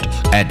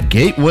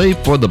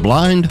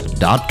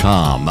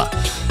request@gatewayfortheblind.com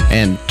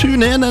and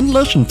tune in and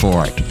listen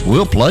for it.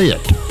 We'll play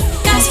it.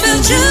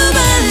 Gospel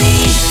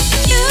Jubilee,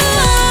 you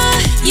are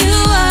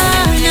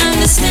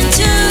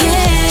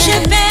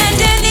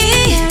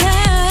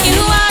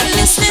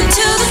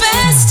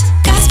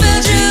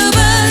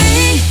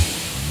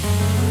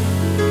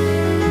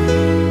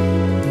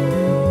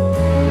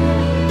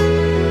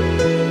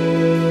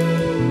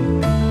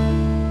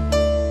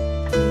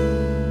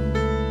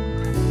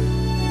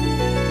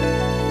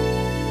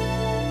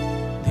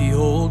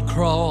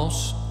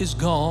is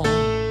gone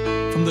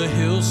from the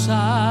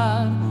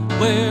hillside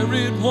where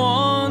it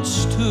once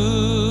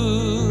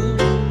stood.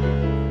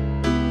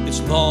 It's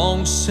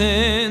long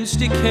since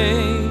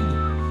decayed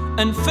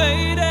and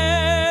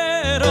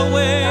faded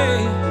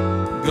away.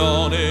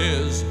 Gone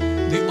is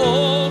the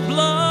old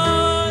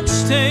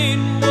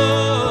blood-stained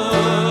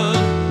wood,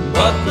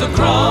 but the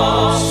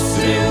cross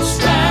still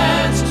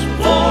stands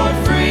for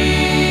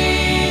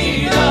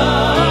freedom.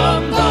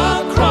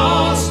 The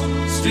cross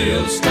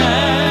still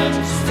stands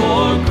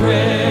for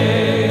grace.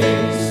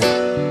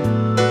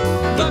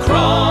 The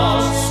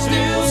cross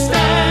still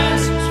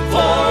stands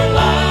for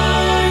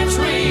lives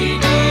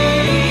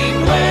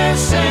redeemed, where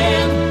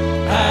sin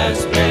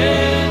has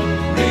been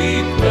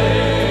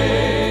replaced.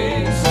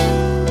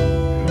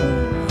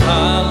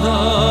 I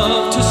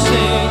love to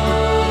sing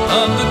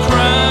of the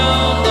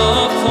crown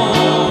of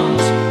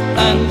thorns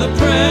and the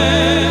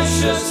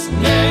precious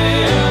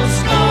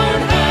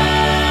nail-scarred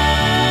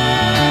hands.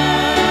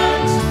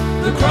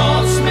 The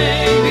cross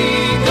may be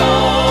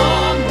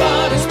gone,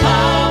 but His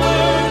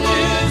power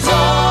lives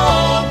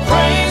on.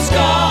 Praise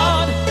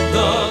God,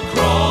 the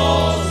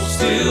cross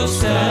still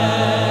stands.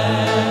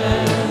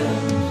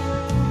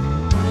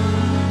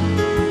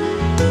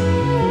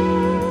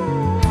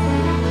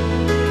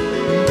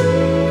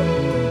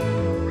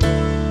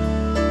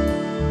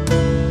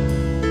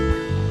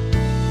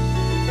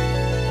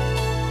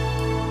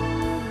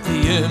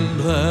 The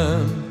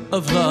emblem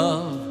of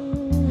love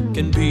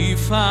can be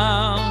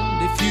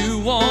found if you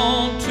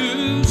want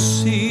to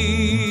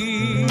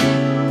see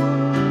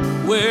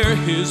where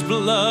His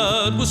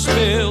blood was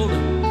spilled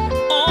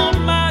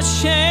on my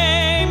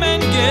shame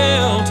and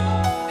guilt.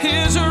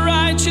 His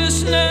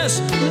righteousness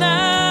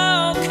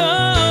now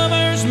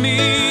covers me,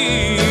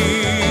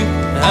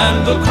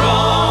 and the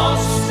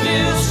cross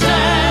still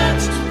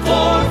stands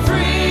for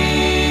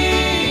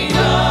freedom.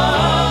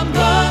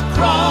 The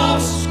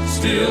cross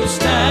still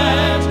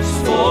stands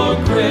for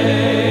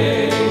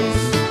grace.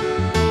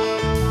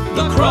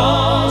 The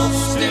cross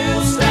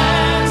still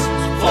stands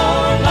for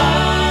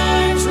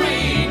lives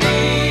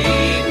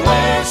redeemed,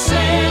 where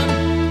sin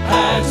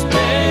has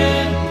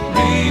been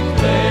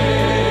replaced.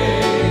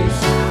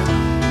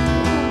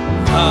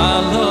 I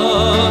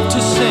love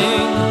to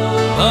sing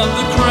of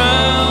the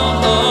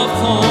crown of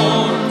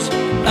thorns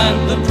and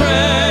the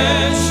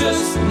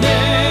precious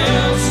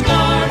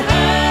nail-scarred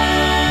hands.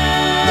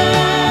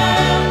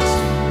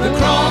 The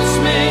cross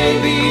may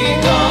be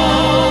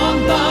gone,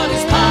 but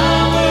His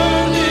power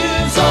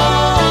lives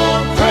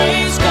on.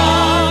 Praise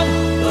God,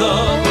 the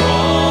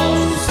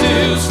cross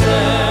still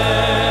stands.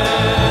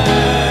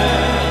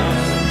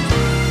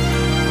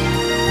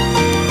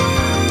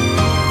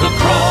 The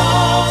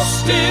cross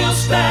still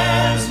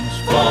stands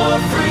for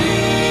freedom.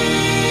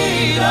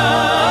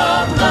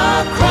 The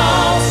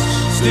cross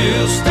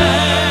still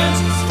stands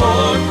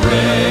for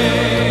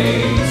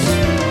grace.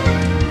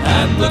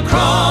 And the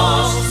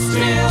cross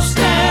still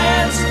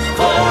stands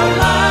for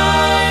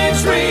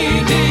lives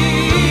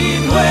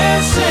redeemed,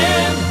 where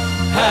sin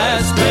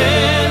has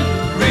been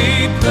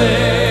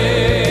replaced.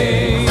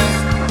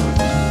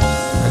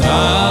 And I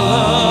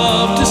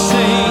love to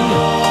sing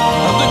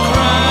of the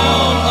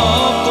crown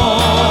of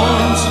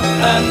thorns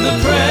and the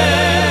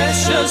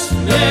precious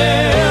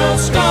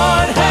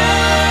nail-scarred hands.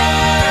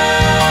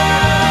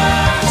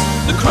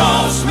 The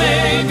cross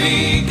may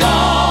be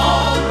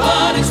gone,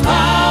 but His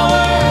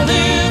power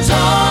lives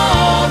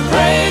on.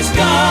 Praise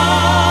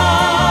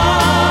God,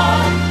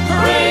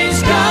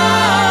 praise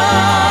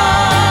God,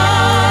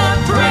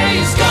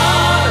 praise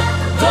God.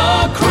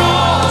 The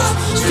cross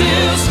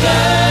still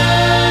stands,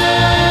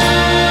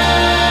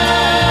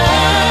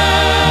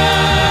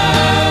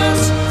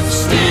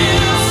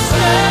 still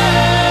stands.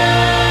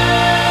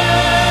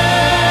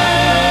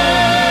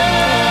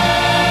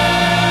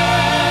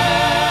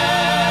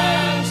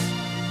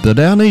 The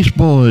Down East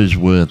Boys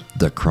with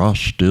The Cross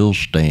Still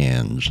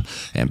Stands.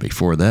 And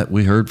before that,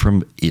 we heard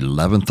from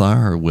 11th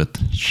Hour with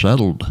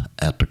Settled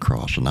at the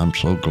Cross. And I'm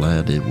so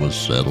glad it was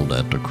settled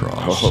at the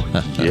cross. Oh,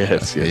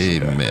 yes,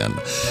 yes. Amen.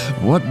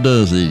 What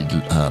does the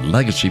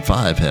Legacy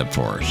 5 have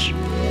for us?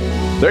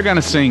 They're going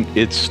to sing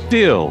It's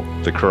Still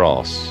the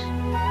Cross.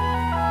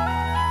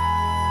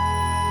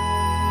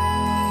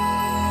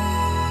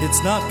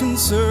 It's not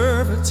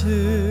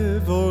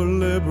conservative or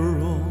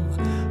liberal,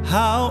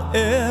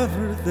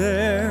 however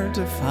they're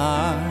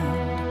defined.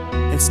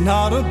 It's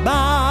not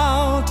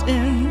about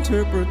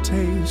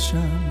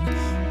interpretation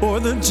or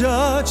the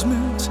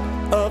judgment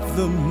of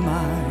the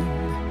mind.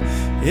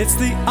 It's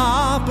the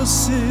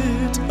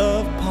opposite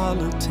of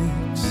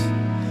politics,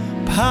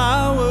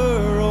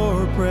 power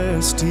or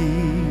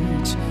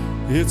prestige.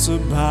 It's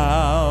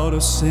about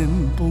a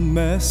simple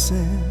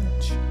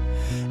message,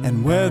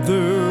 and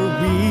whether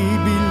we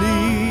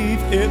believe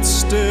it's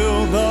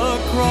still the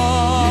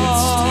cross.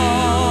 It's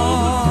still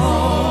the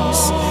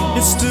cross.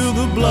 It's still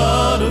the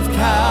blood of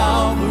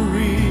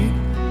Calvary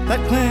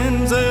that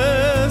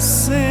cleanses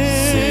sin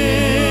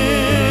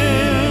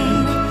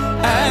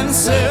and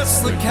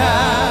sets the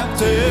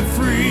captive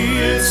free.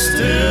 It's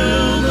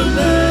still the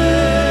name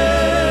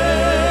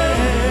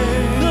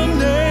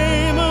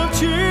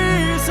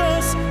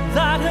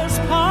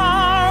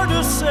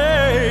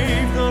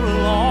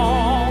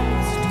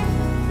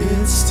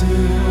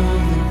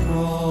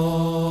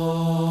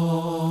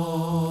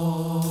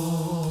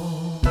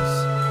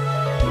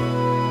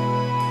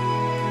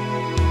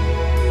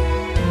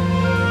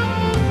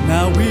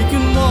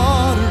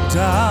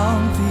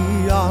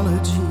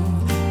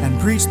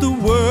Increase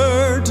the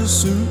word to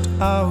suit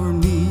our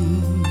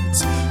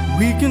needs.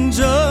 We can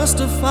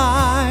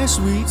justify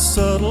sweet,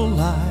 subtle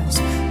lies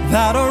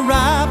that are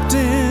wrapped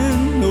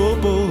in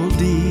noble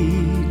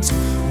deeds.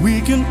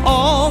 We can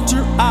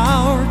alter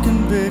our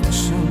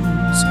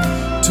convictions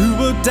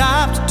to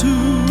adapt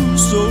to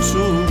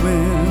social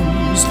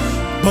whims,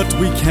 but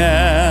we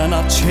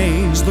cannot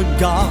change the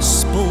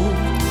gospel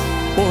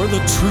or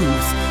the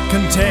truth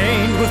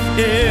contained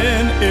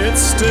within.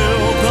 It's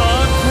still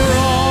the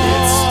cross.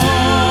 It's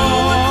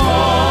still the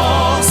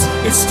cross.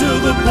 It's still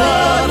the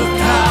blood of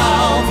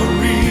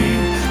Calvary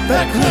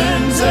that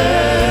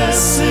cleanses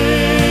sin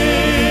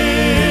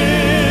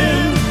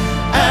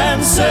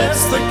and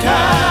sets the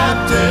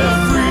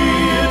captive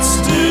free. It's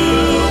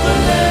still the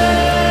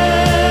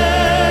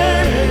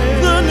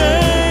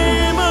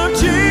name of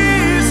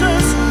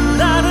Jesus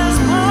that has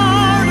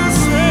power to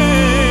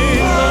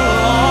save the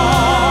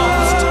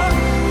lost.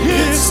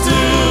 It's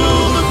still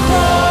the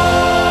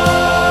cross.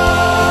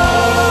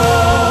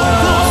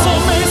 Though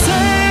some may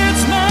say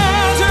it's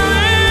not a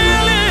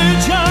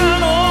religion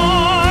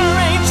or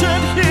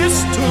ancient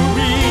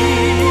history,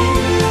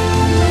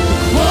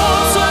 the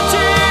cross of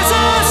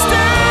Jesus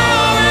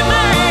still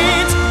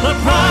remains the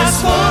price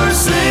for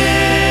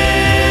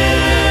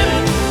sin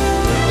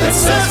that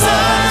sets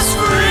us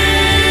free.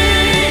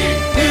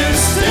 Is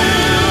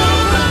still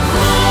the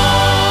cross.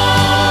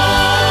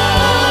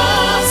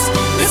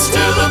 It's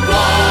still the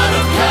blood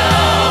of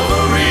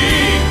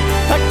Calvary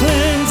that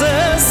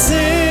cleanses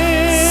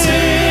sin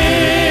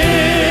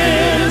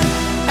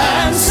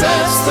and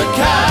sets the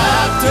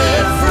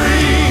captive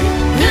free.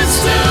 It's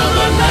still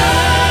the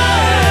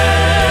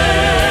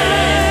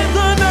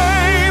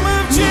name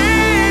of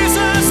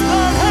Jesus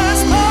that has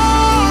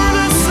power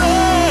to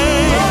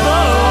save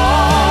the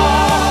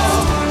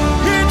lost.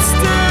 It's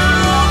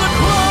still the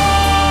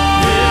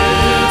cross.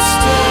 It's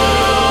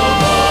still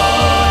the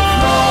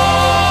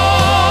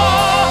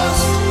cross.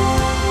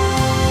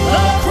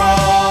 The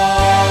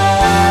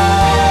cross.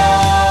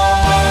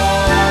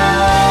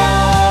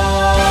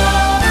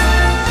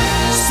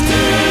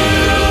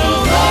 Still the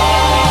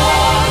cross.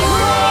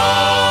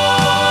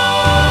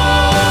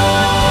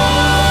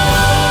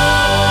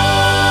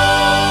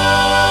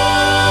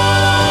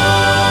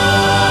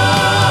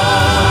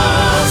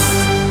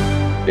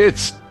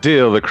 It's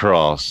still the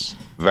cross.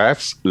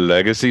 That's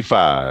Legacy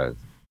 5.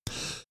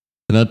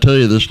 And I tell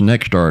you, this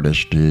next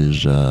artist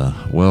is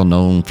well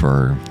known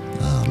for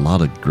a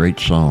lot of great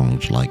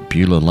songs like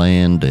Beulah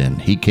Land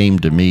and He Came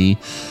to Me.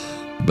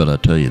 But I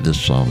tell you, this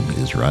song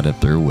is right up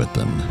there with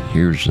them.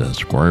 Here's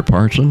Squire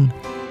Parson.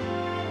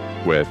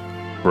 With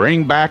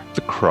Bring Back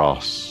the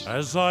Cross.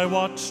 As I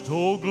watched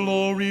Old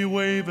Glory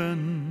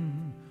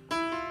waving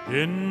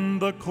in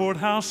the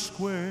courthouse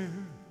square,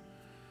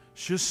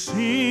 she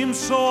seemed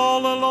so all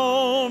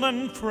alone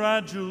and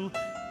fragile,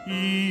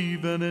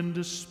 even in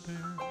despair.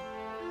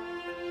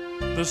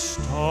 The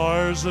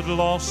stars had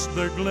lost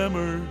their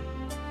glimmer,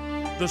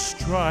 the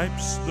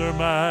stripes their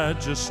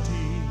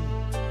majesty.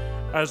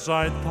 As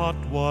I thought,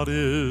 what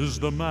is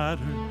the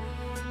matter?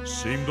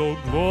 Seemed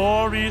Old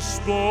Glory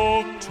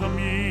spoke to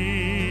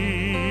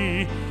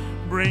me.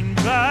 Bring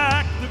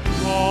back the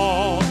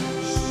cross.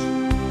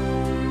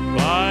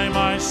 By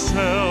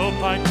myself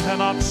I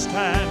cannot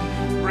stand.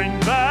 Bring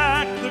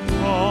back the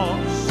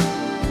cross.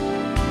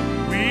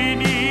 We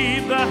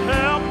need the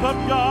help of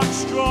God's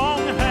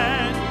strong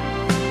hand.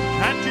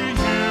 Can't you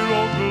hear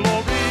Old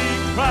Glory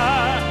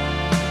cry?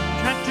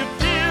 Can't you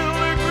feel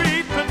her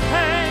grief and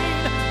pain?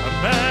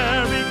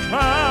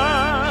 America,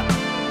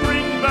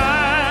 bring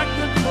back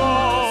the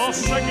cross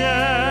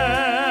again.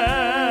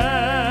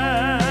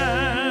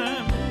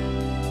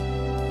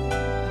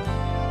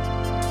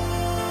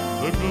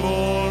 The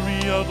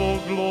glory of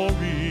Old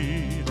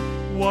Glory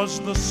was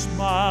the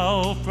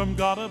smile from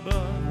God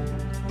above.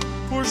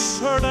 For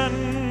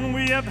certain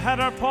we have had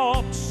our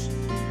faults,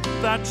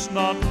 that's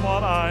not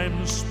what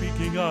I'm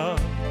speaking of.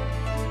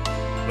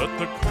 But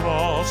the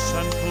cross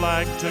and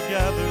flag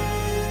together,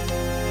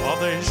 oh,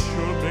 they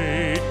sure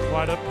made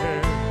quite a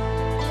pair.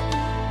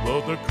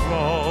 Though the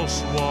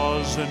cross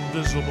was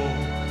invisible,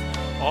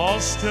 all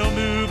still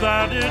knew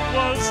that it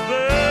was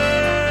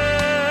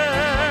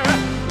there.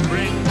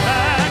 Bring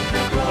back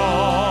the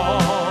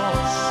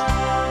cross.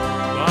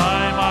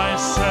 By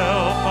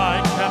myself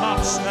I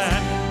cannot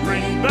stand.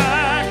 Bring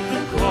back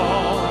the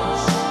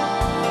cross.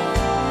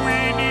 We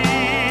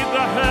need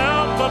the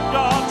help of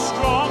God's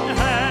strong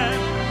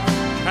hand.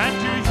 Can't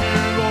you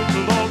hear Old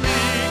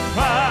Glory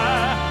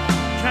cry?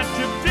 Can't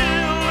you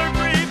feel her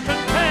grief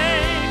and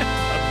pain?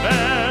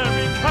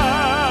 America,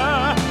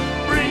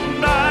 bring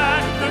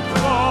back the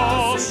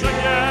cross again.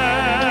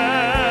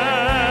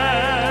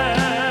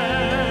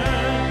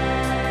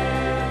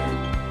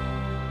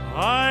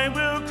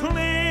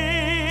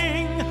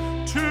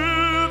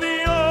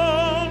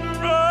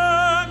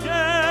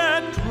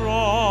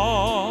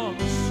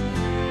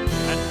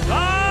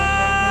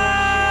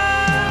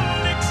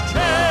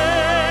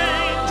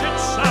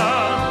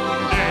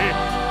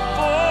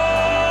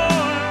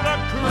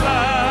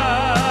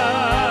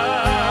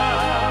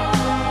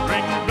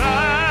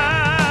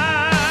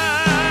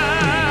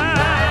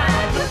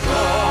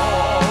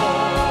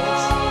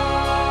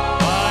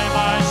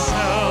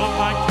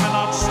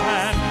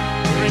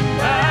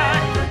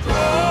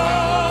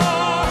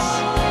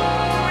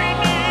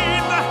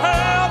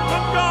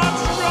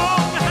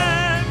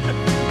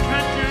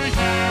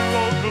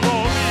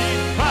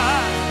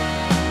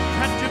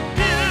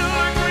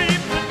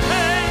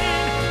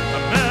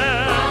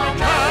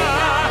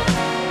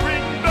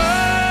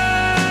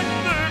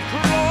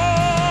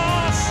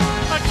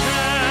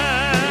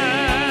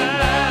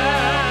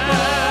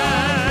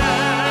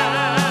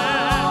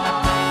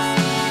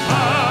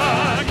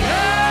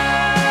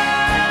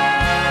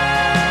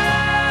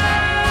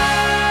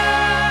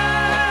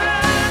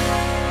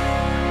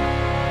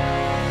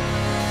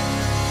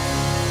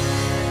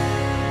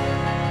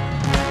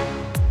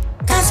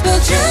 Gospel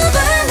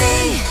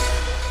Jubilee.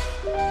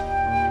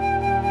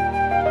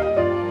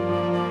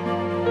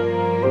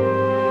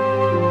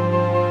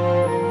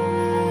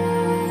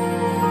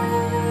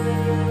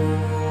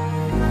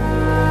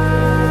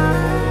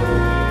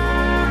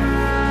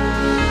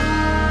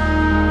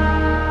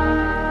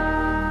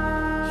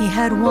 He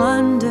had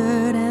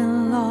wandered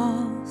and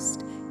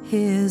lost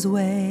his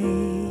way,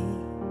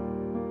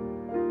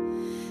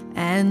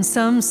 and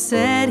some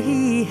said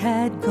he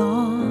had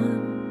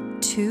gone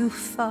too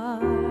far.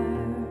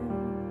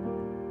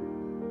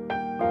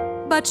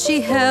 But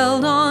she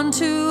held on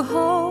to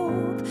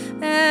hope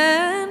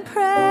and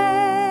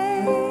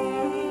prayed,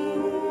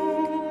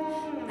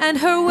 and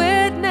her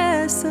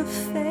witness of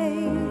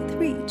faith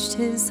reached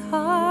his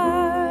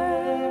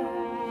heart.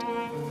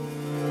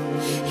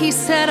 He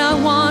said, I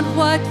want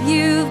what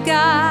you've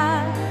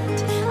got.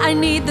 I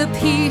need the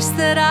peace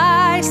that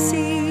I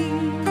see.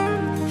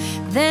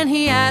 Then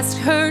he asked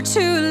her to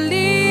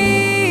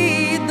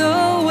lead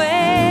the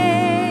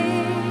way.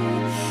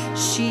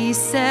 She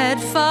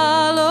said,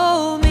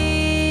 follow me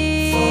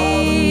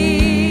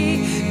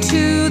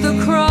to the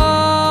cross,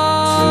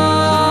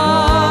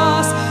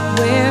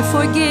 where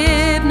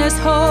forgiveness,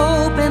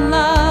 hope, and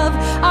love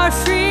are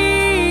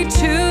free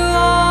to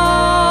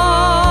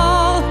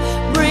all.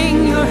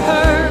 Bring your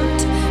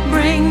hurt,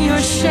 bring your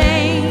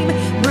shame,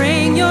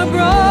 bring your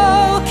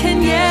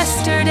broken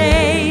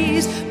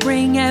yesterdays,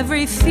 bring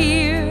every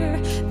fear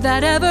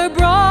that ever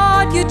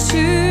brought you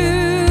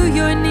to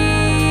your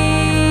knees.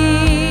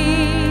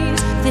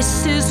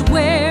 This is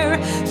where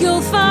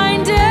you'll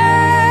find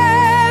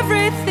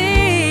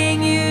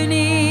everything you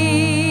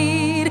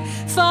need.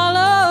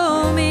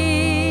 Follow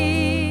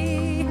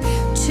me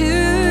to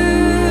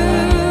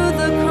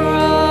the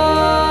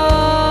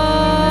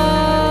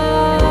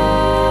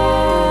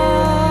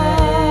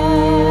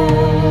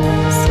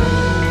cross.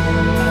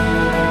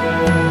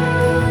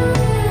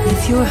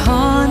 If you're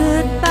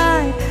haunted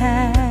by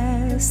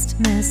past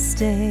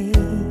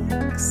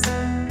mistakes,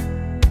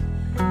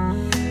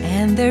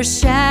 and their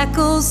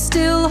shackles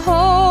still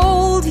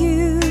hold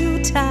you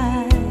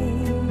tight,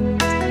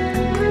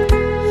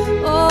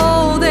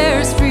 oh,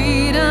 there's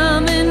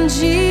freedom in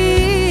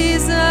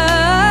Jesus'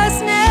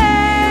 name.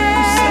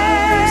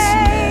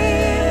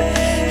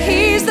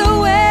 He's the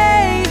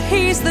way,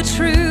 He's the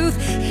truth,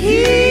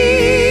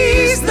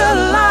 He's the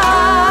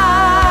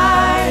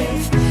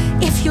life.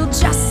 If you'll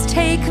just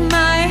take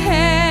my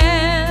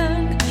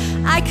hand,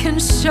 I can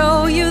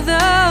show you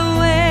the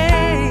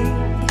way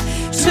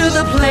to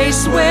the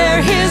place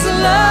where His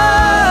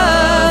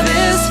love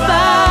is found.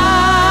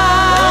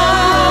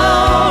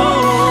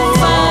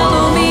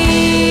 Follow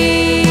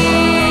me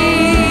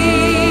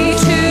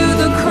to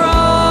the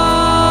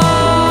cross,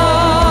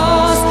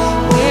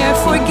 where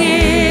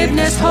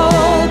forgiveness,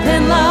 hope,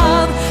 and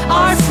love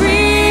are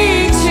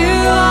free to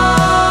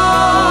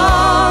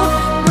all.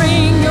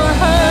 Bring your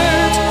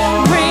hurt,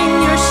 bring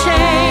your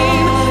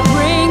shame,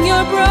 bring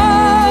your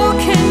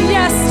broken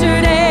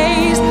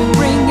yesterdays,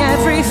 bring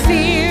every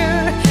fear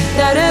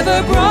that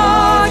ever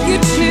brought you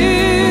to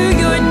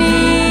your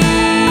knees.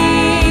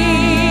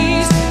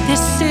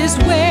 This is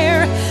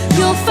where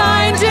you'll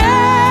find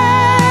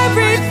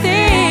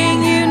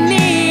everything you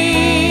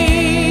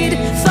need.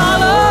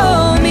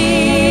 Follow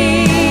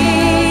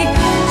me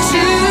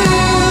to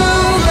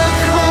the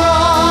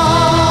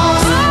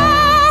cross.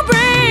 Oh,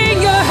 bring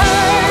your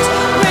hurt,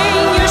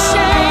 bring your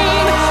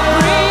shame,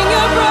 bring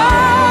your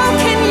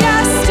broken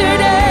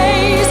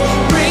yesterdays,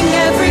 bring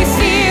every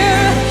fear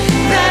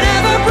that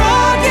ever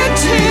brought you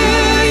to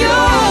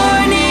your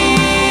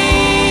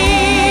knees.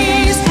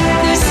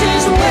 This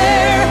is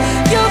where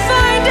you'll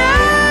find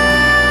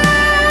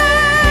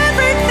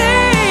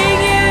everything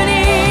you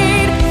need.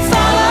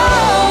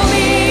 Follow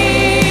me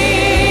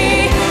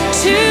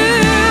to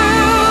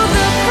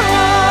the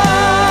cross.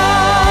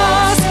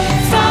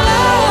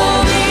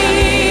 Follow me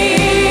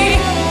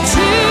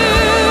to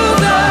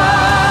the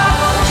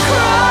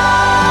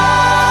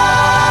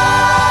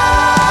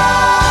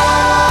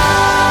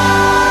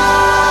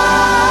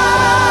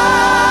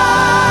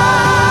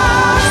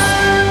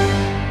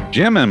cross.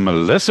 Jim and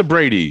Melissa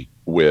Brady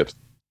with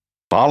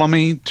Follow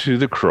Me to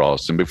the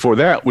Cross. And before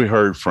that, we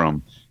heard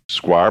from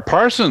Squire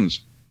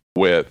Parsons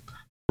with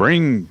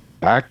Bring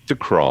Back the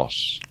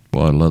Cross.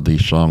 Boy, I love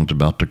these songs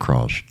about the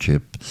cross,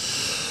 Chip.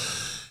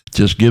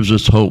 Just gives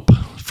us hope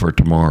for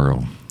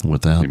tomorrow.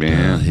 Without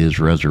Amen. His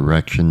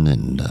resurrection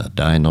and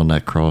dying on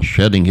that cross,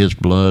 shedding His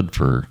blood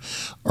for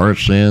our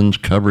sins,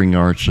 covering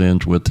our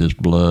sins with His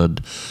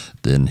blood,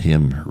 then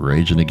Him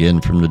raising again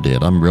from the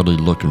dead. I'm really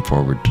looking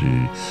forward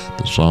to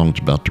the songs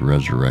about the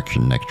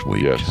resurrection next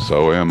week. Yes,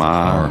 so am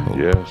Our I. hope.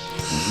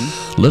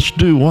 Yes. Let's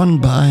do one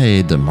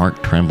by the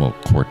Mark Tremble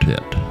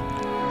Quartet.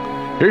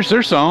 Here's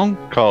their song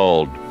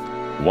called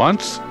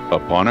Once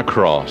Upon a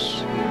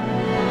Cross.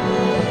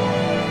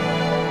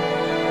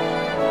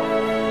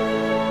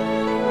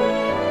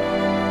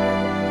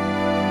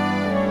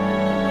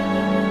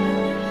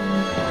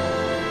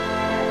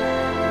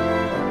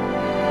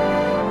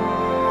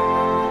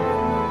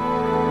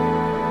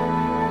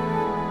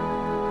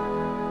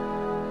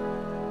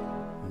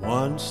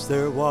 Once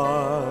there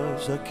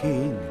was a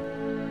king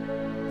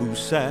who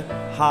sat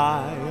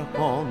high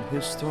upon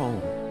his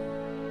throne,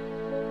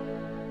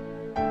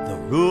 the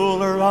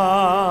ruler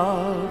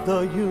of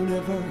the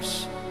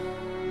universe,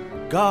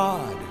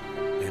 God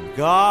and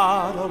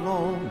God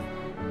alone.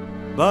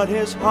 But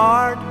his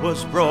heart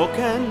was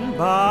broken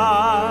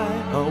by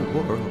a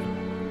world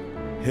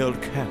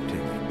held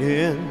captive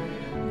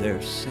in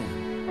their sin.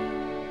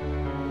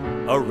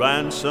 A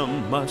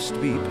ransom must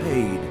be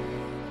paid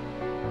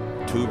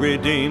to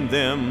redeem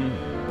them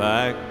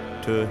back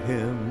to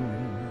him.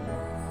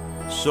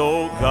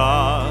 So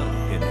God,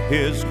 in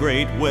his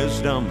great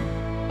wisdom,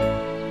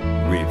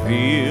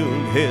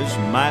 revealed his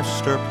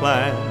master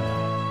plan.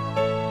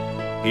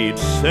 He'd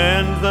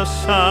send the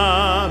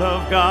Son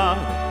of God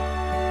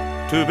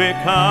to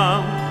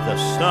become the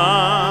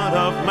Son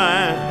of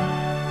Man.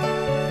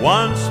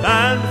 Once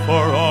and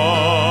for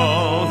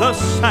all, the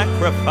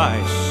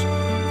sacrifice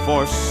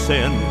for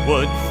sin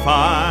would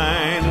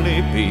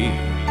finally be.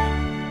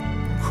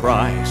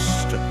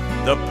 Christ,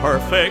 the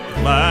perfect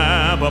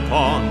Lamb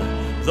upon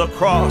the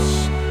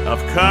cross of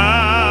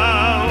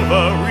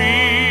Calvary.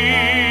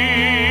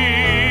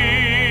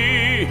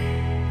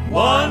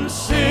 One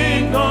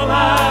single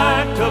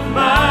act of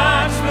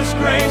matchless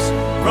grace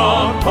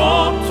brought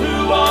hope to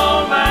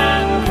all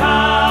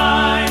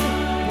mankind.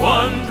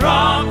 One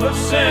drop of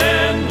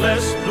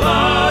sinless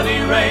blood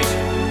erased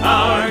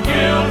our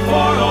guilt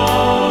for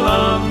all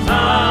of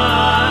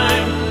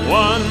time.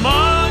 One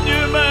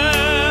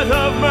monument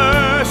of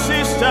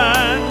mercy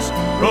stands,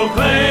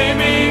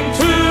 proclaiming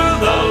to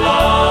the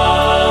lost.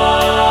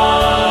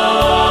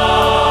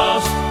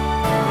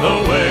 The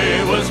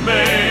way was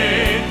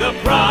made, the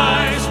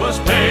price was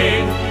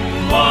paid,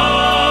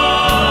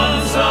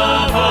 once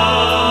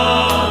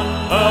upon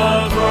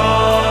a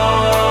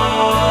cross.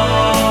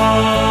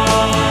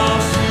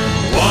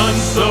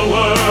 Once the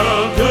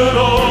world could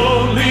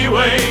only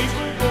wait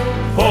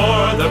for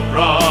the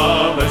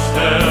promise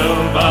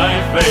held by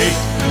faith,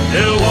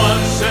 till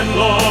once in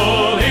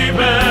lowly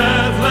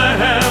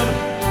Bethlehem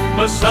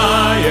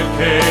Messiah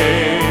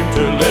came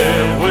to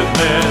live with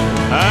men.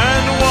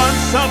 And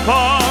once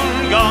upon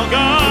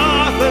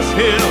Golgotha's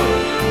hill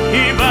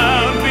he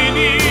bowed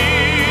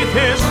beneath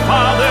his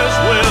Father's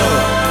will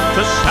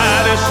to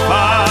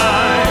satisfy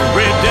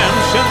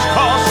redemption's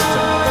cost.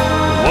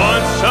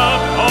 Once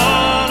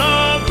upon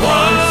a cross.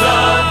 Once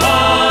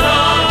upon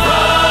a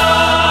cross.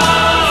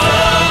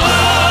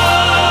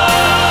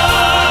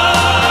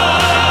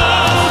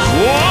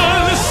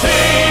 One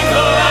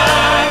single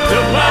act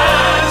of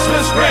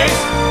matchless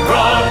grace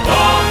brought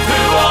hope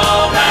to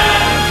all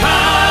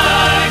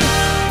mankind.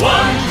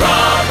 One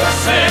drop of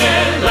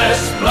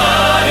sinless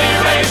blood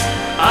erased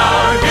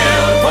our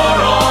guilt for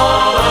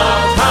all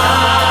of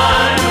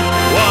time.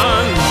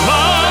 One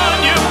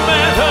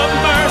monument of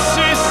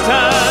mercy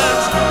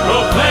stands,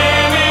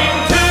 proclaiming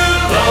to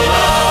the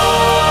lost.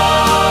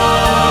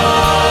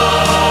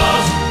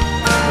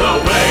 The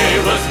way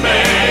was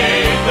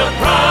made, the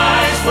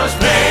price was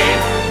paid,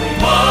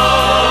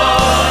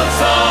 once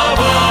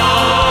upon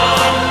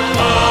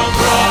a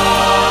cross.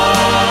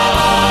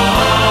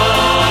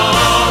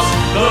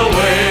 The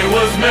way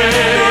was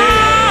made,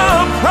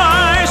 the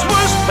price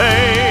was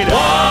paid,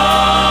 once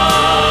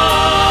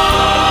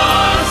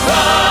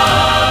upon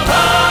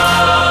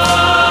a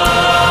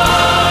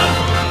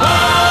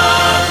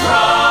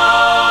cross.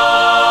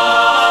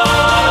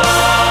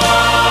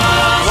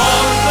 Once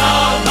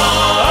upon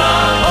a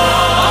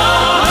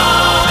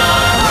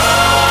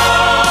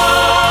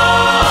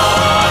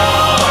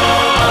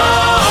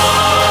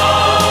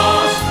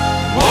cross.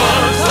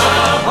 Once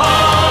upon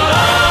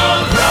a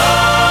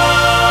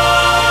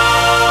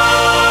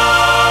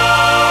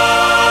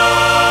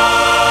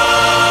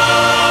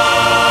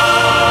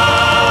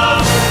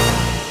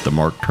The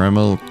Mark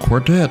Trammell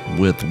Quartet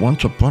with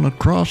Once Upon a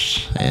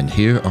Cross. And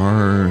here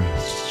are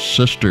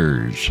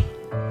sisters.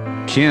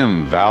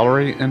 Kim,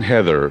 Valerie, and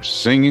Heather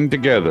singing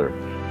together,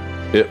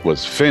 "It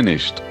Was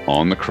Finished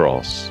on the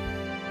Cross."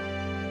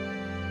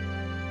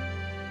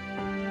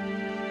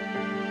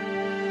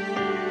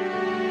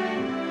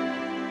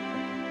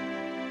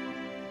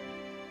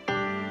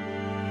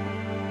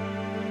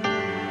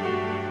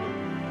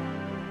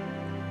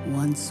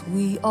 Once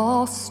we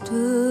all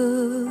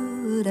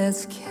stood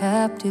as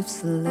captive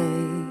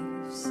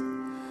slaves,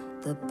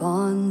 the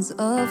bonds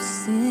of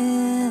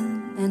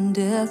sin and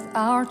death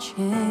our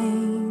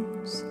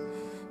chains.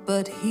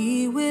 But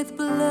he with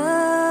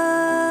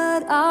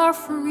blood our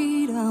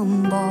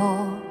freedom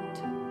bought.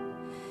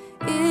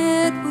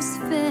 It was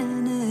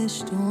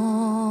finished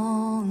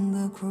on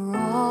the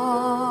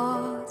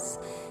cross.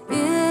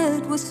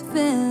 It was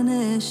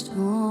finished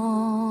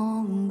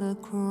on the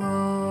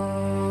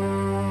cross.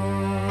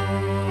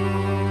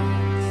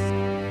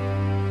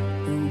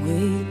 The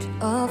weight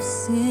of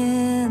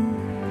sin,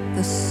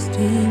 the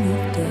sting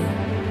of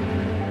death,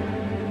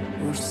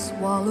 were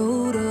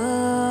swallowed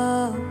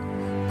up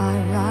by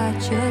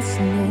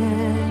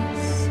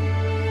righteousness,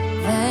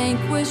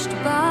 vanquished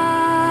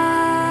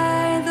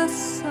by the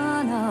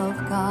Son of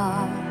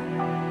God.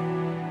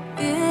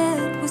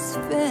 It was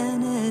finished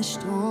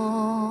finished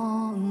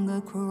on the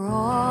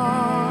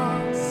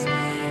cross.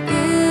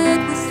 It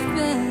was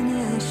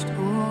finished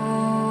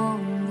on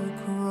the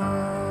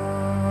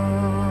cross.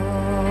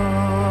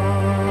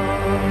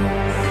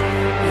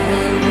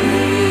 And we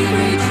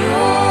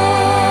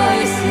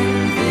rejoice in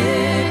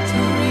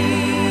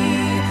victory.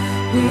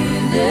 We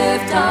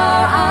lift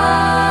our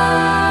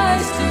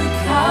eyes to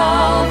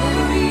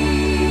Calvary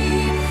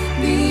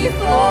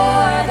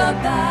before the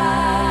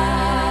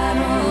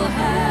battle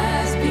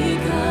has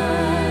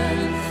begun.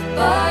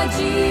 By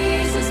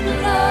Jesus'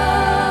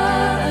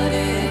 blood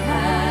it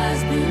has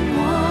been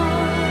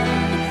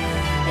won.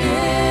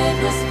 It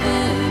was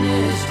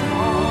finished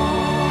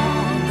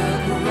on the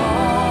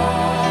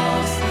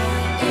cross.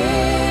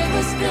 It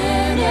was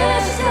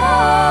finished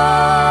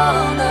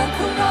on the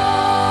cross.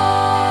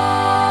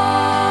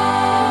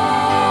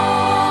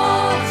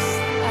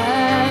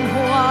 And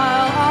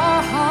while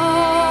our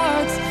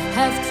hearts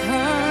have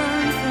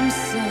turned from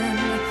sin,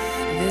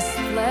 this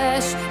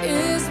flesh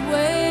is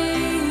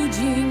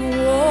waging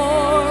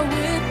war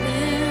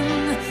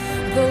within.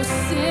 Though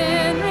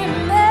sin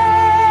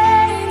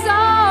remains,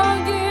 our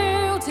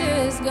guilt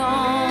is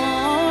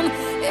gone.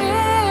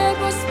 It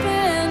was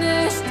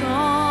finished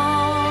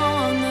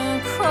on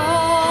the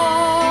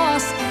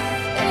cross.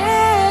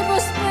 It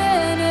was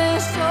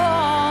finished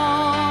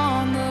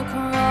on the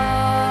cross.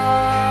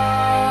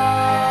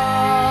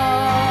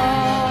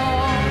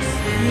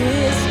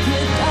 This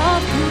gift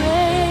of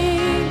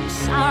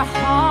grace our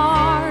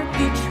heart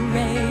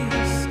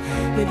betrays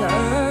with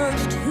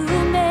urge to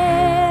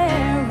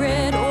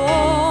merit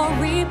or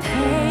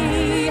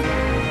repay.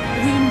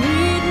 We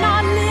need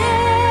not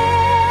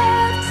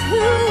live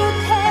to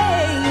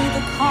pay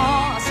the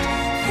cost,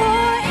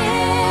 for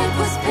it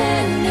was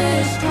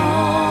finished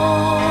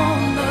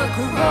on the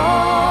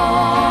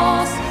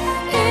cross.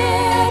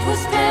 It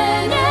was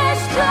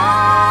finished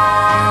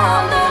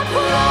on the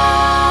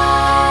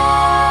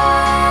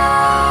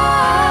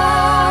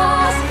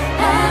cross.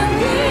 And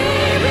we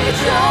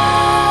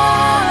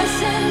rejoice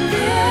in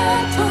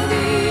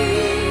victory.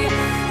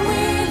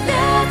 We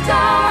lift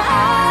our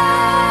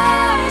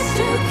eyes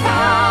to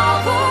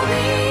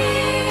Calvary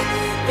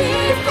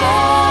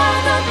before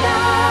the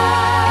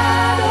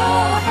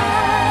battle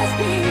has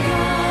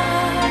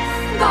begun.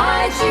 By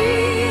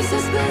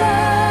Jesus'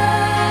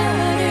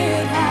 blood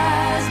it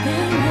has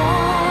been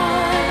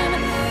won.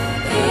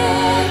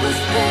 It was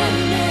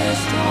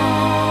finished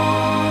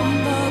on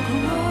the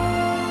cross.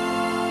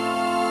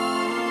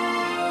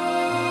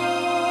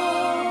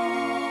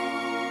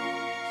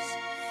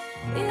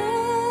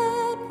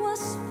 It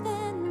was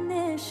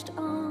finished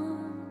on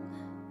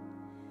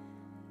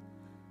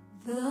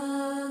the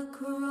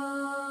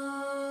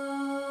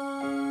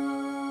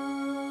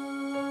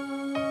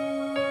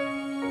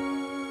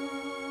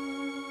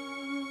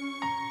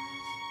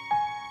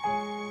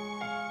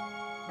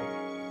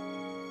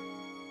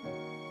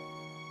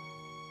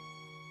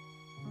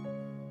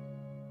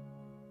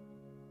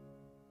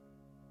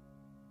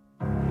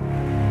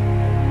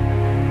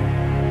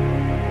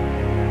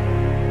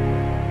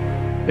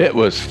It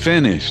was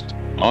finished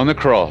on the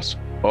cross.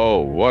 Oh,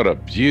 what a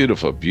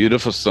beautiful,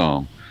 beautiful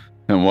song.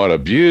 And what a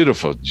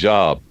beautiful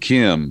job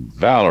Kim,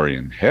 Valerie,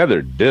 and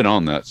Heather did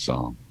on that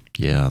song.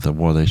 Yeah,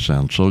 they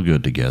sound so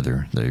good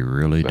together. They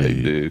really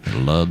do. I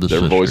love the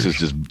Their sisters. voices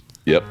just,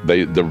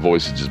 their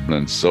voices just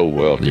blend so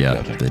well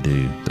together. Yeah, they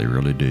do. They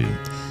really do.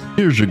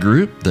 Here's a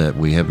group that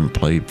we haven't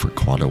played for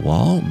quite a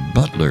while,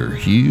 Butler,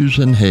 Hughes,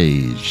 and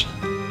Hayes.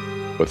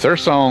 With their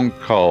song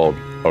called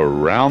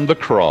Around the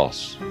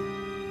Cross.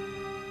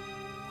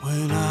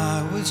 When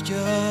I was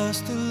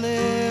just a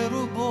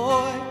little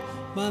boy,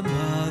 my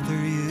mother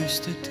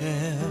used to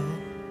tell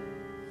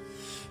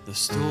the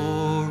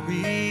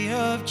story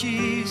of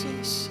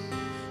Jesus.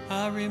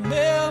 I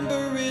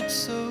remember it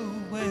so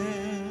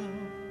well.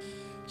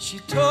 She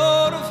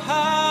told of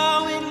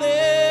how he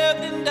lived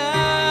and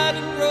died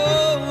and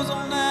rose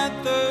on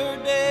that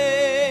third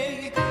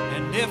day.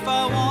 And if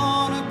I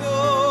want to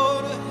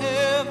go to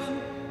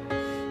heaven,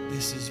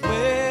 this is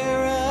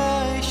where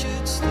I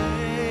should stay.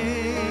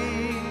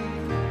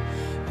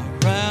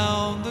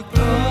 Around the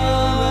cross,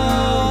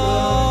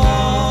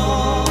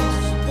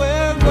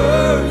 where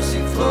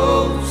mercy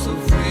flows so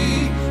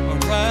free.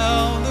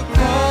 Around the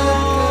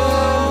cross,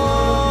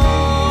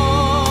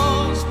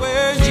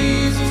 where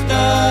Jesus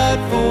died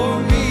for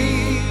me.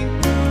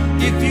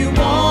 If you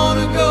want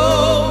to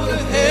go to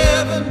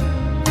heaven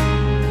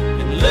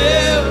and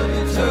live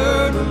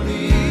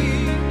eternally,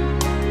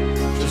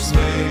 just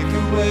make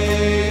your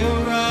way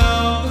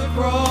around the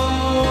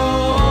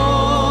cross.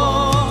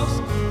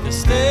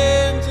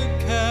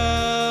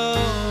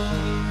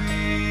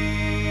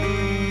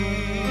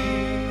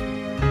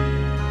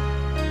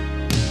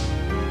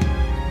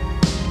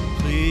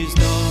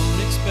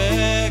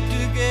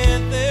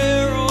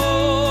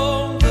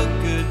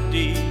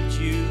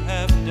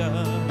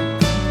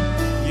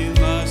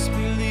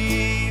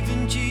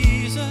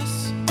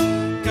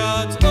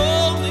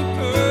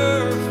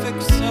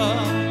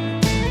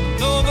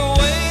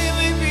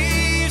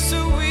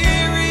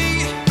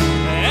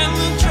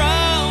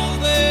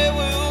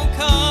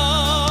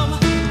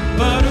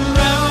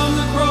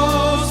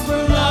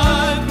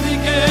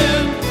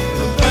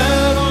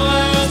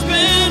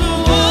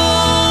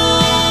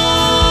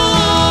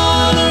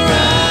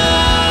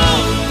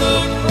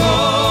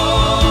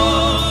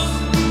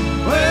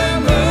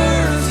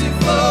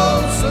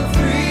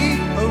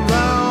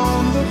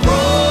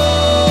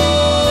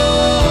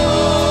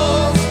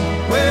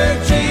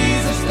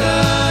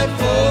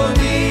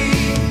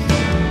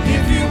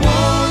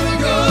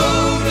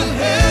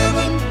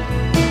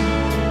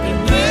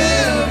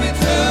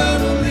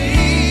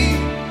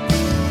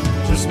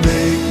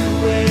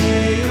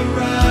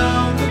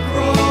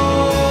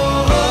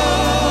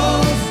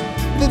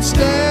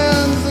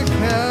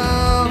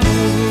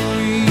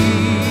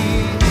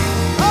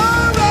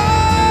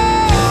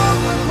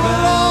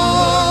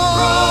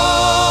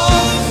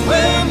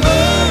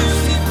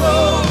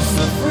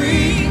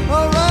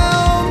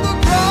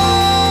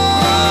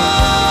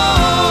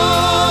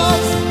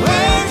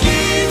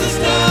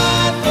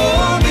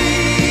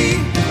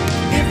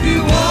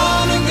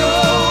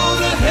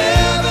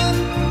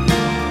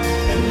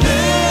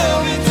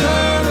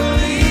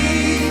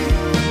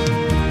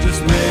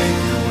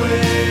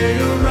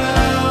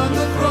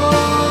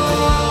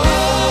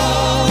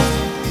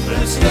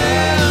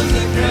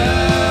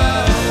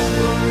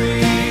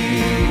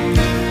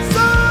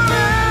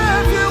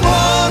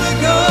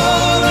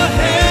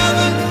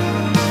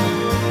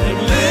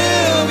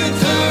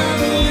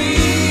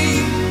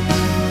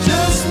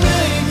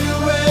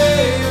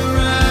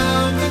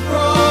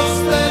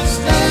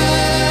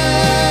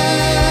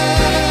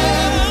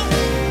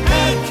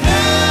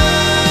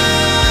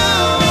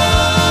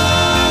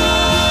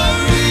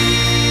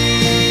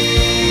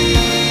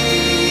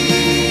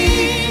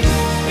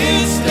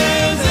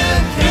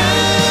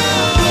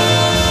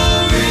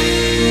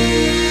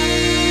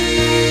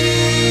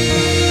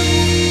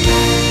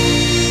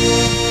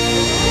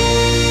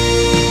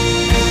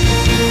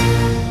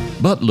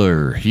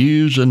 Butler,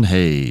 Hughes and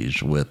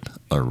Hayes with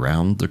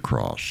Around the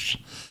Cross.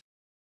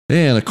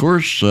 And of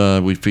course,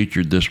 we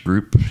featured this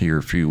group here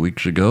a few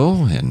weeks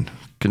ago and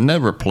can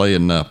never play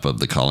enough of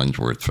the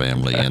Collingsworth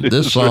family. And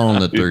this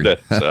song that they're,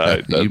 That's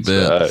right. you That's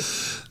bet. right.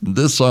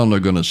 This song they're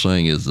going to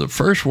sing is the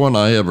first one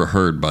I ever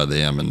heard by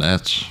them, and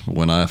that's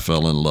when I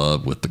fell in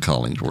love with the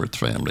Collingsworth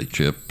family,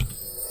 Chip.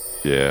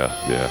 Yeah.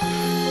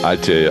 I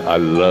tell you, I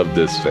love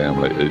this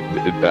family.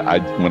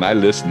 When I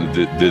listen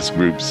to this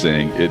group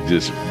sing, it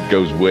just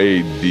goes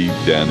way deep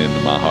down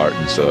into my heart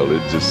and soul.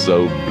 It just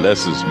so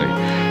blesses me.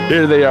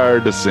 Here they are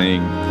to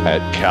sing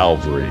at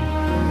Calvary.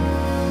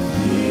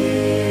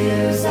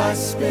 Years I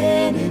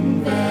spent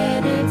in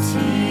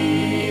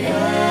vanity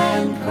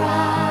and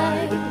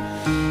pride,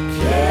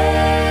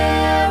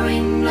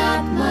 caring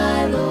not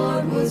my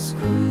Lord was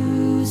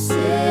crucified,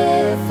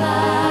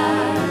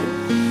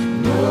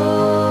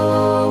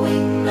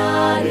 knowing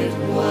not it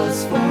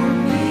was for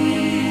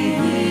me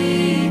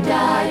he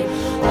died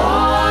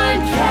on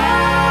Calvary.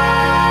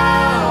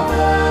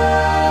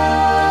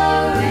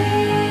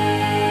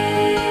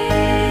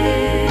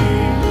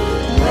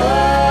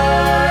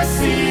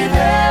 Mercy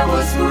there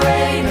was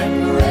great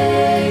and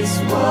grace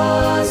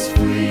was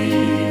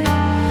free.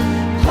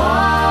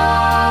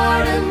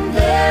 Pardon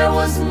there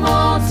was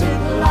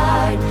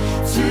multiplied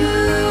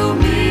to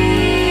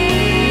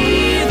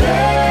me.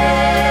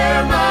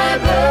 There my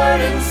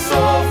burdened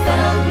soul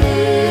found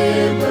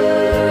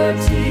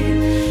liberty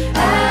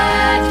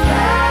at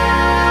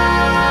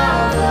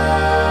Calvary.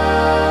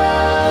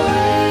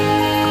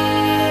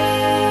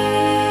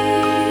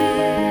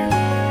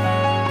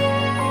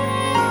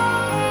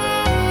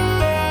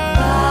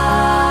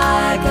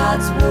 By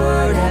God's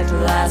word at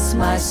last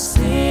my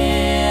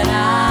sin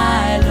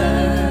I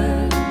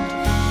learned.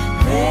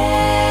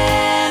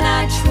 Then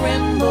I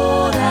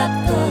trembled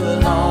at the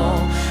law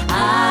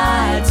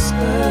I'd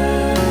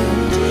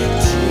spurned,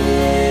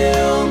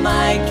 till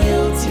my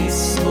guilty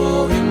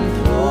soul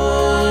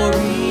imploring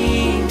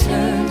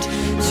turned to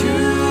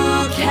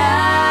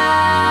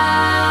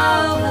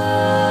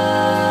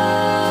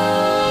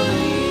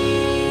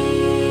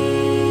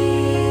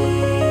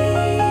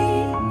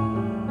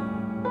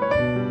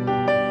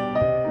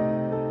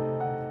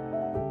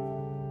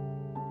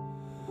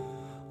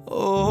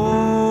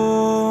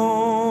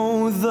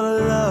Oh, the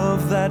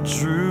love that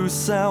drew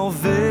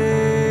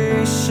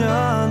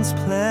salvation's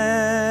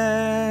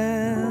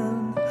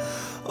plan.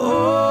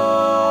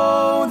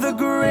 Oh, the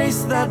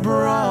grace that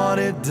brought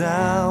it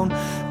down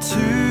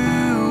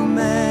to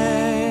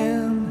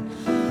man.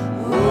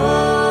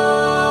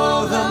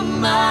 Oh, the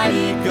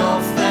mighty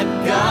gulf that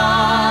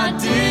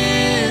God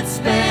did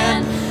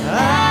span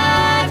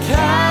at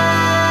Calvary.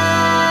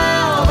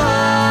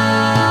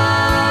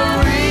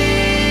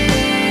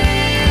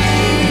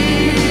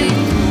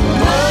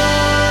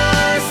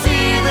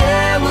 Mercy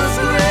there was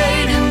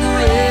great and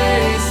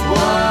grace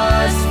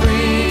was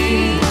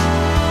free.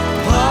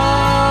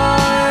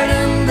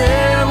 Pardon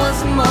there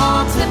was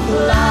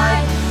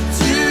multiplied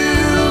to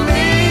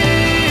me.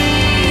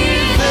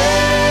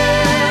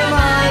 There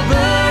my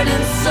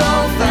burdened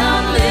soul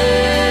found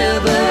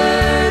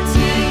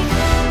liberty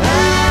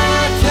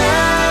at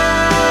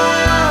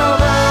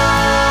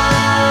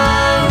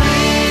Calvary.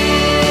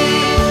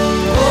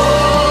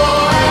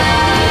 Oh,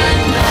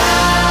 and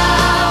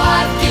now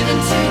I've given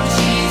to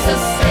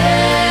Jesus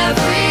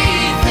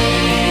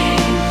everything.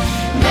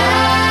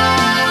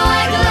 Now I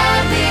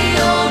gladly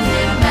own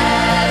him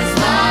as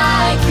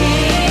my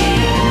king.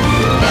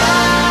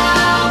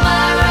 Now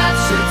my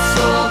raptured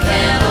soul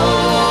can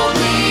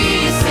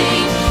only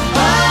sing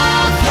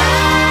of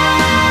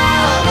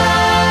Calvary.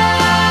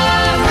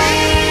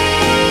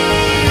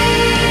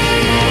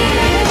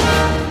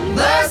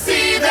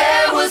 Mercy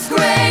there was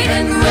great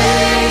and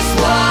grace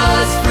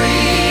was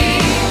free.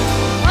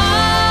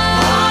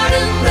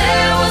 Pardon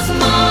there was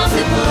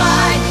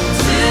multiplied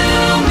to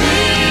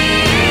me.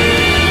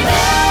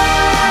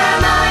 There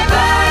my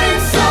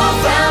burdened soul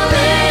found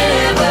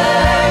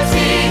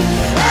liberty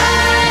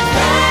at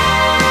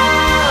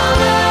Calvary.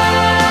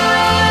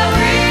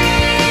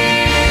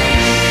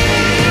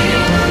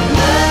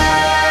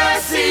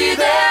 Mercy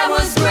there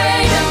was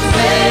great and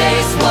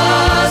grace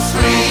was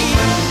free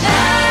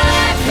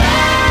at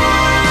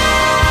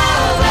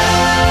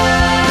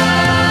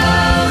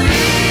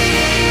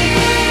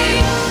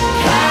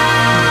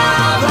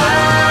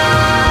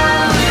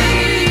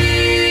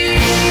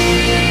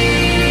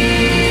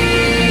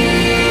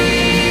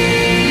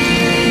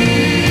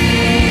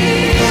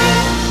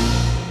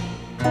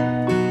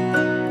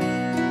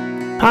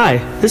Hi,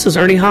 this is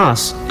Ernie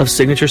Haas of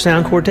Signature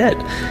Sound Quartet.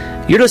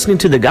 You're listening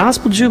to the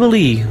Gospel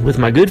Jubilee with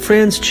my good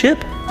friends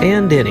Chip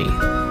and Denny.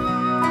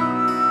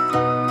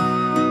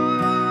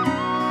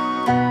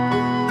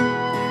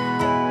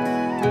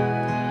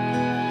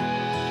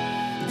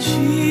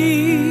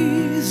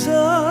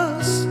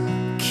 Jesus,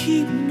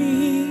 keep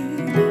me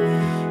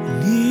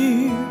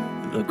near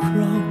the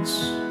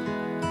cross.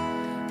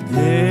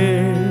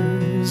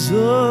 There's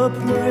a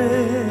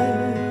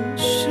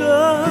precious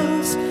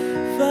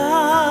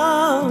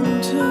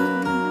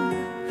fountain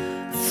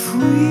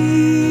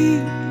free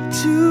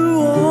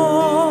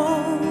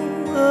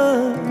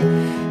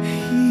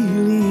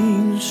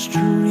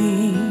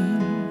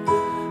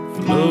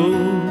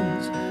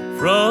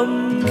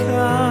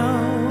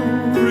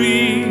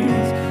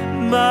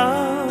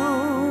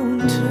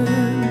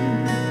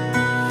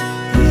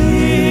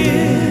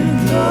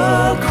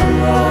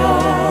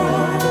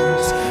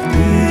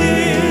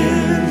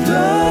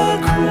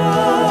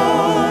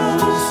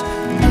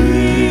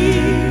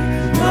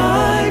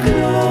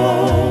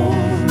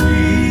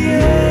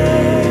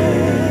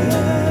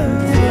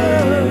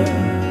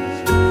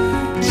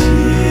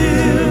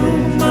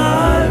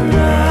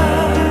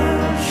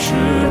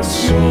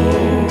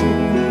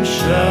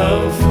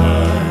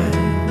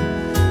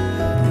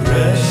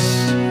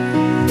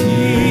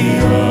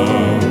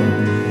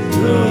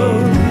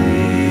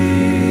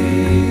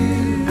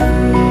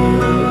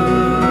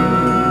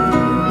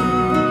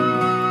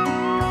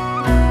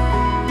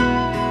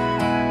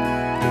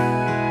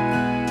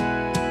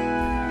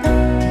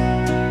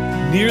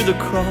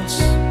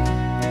cross,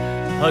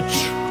 a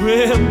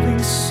trembling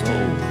soul.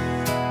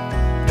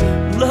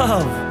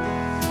 Love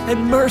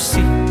and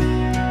mercy,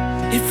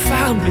 it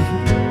found me.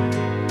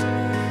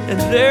 And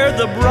there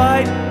the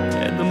bright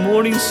and the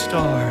morning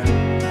star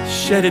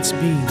shed its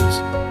beams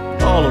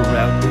all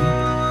around me.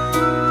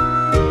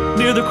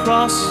 Near the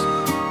cross,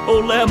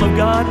 O Lamb of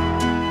God,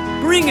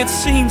 bring its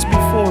scenes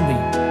before me.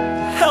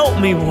 Help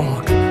me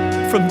walk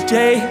from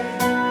day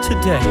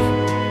to day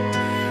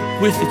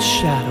with its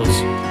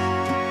shadows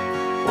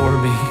o'er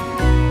me.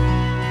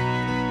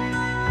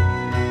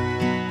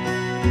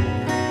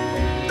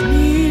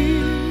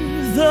 Near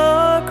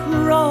the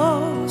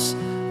cross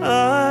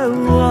I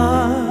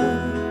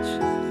watch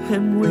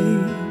and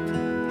wait,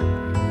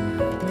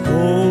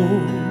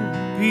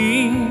 hoping,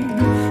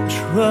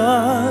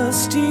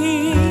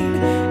 trusting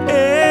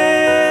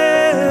ever,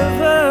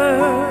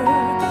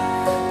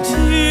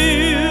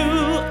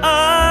 till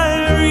I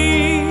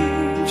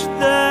reach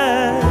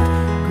that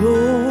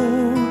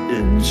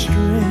golden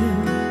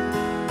strand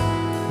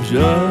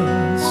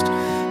just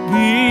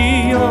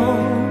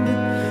beyond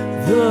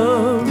the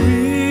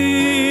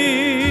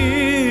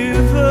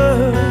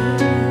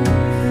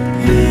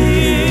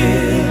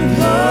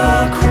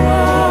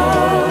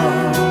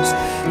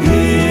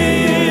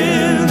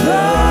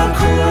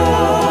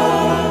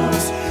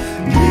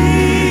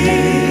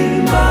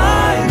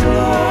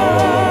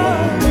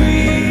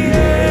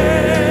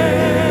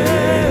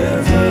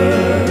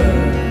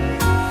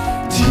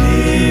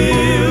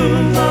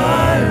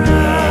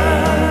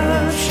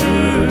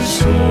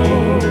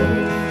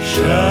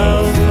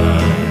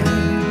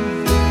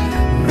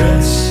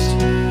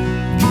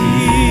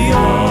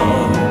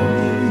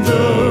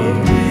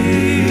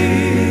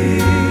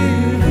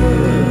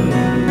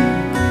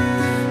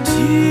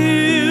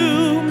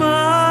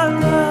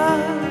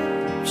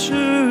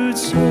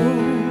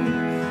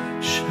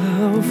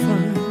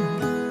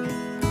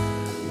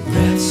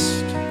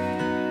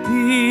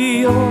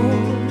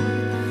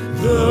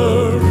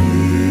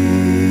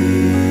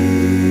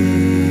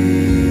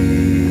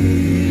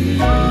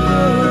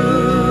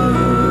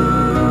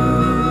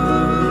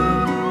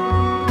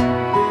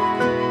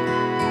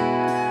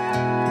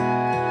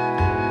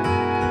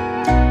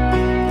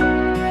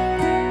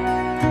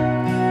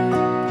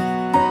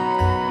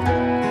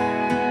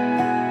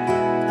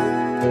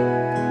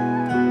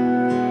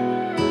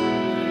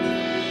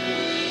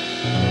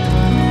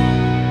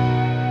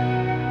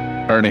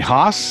Ernie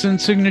Haas and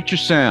Signature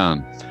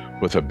Sound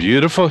with a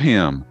beautiful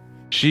hymn,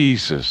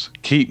 Jesus,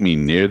 Keep Me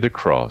Near the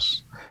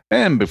Cross.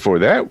 And before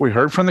that, we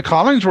heard from the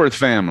Collingsworth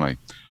family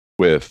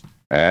with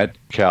At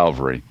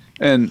Calvary.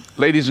 And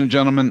ladies and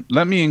gentlemen,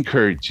 let me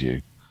encourage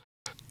you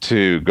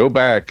to go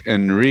back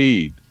and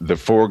read the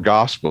four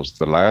Gospels,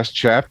 the last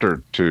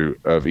chapter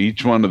of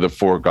each one of the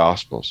four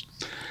Gospels,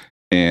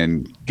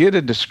 and get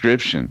a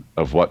description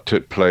of what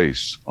took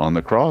place on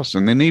the cross.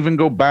 And then even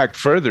go back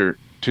further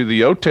to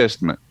the Old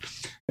Testament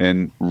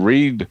and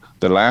read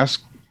the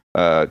last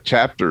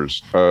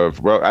chapters of,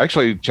 well,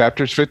 actually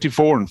chapters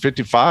 54 and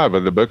 55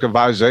 of the book of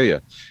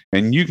Isaiah.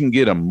 And you can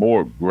get a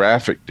more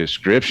graphic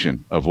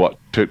description of what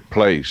took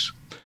place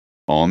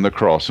on the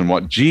cross and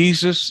what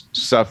Jesus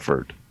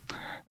suffered.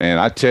 And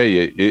I tell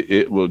you,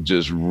 it will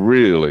just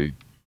really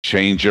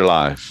change your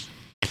life.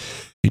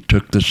 He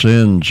took the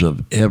sins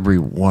of every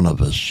one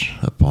of us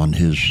upon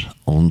his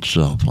own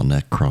self on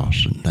that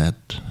cross, and that,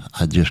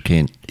 I just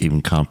can't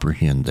even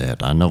comprehend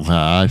that. I know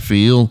how I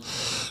feel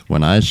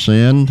when I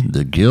sin,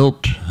 the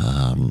guilt,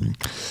 and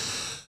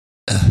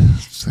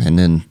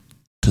then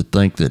to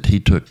think that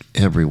he took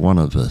every one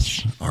of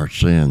us, our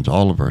sins,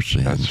 all of our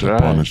sins, That's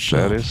upon right.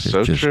 himself. That is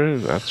so true.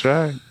 That's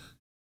right.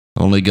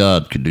 Only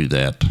God could do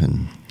that,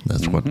 and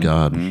that's what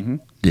God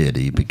did.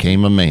 He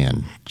became a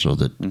man so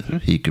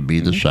that he could be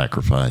the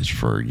sacrifice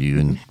for you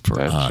and for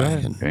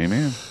and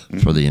Amen.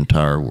 for the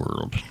entire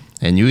world.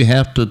 And you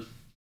have to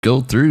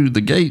go through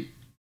the gate,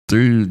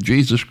 through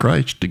Jesus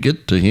Christ, to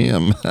get to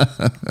him.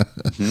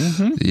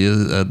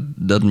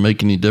 It doesn't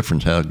make any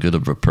difference how good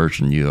of a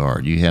person you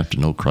are. You have to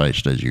know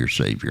Christ as your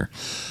Savior.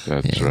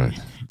 That's right.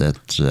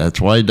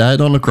 That's why he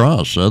died on the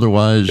cross.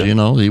 Otherwise,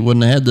 he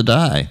wouldn't have had to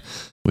die.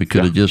 We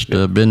could have just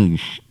been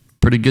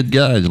pretty good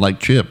guys like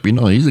Chip.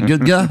 He's a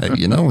good guy.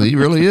 He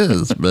really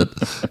is. But,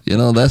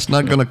 that's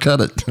not going to cut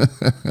it.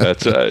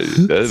 That's right.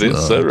 That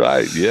is so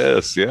right.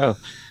 Yes. Yeah.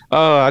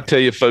 Oh, I tell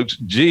you, folks,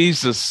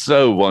 Jesus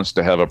so wants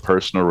to have a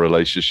personal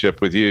relationship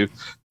with you.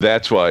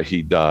 That's why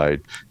he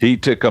died. He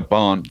took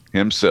upon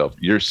himself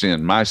your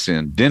sin, my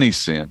sin, Denny's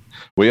sin.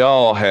 We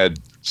all had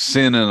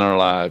sin in our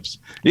lives.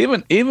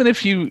 Even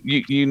if you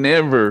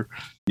never,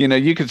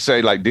 you could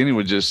say, like Denny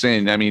was just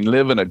saying,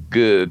 living a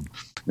good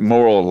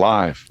moral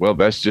life. Well,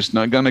 that's just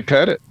not going to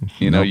cut it.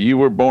 You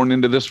were born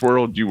into this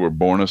world. You were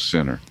born a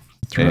sinner.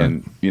 Right.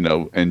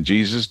 And, and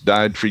Jesus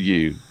died for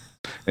you.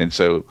 And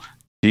so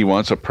he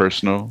wants a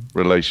personal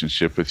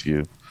relationship with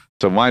you.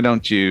 So why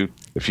don't you,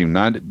 if you've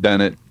not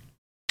done it,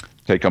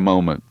 take a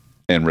moment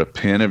and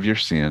repent of your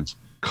sins,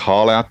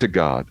 call out to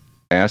God,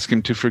 ask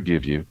him to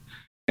forgive you,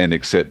 and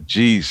accept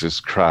Jesus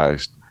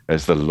Christ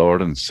as the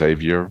Lord and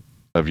Savior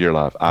of your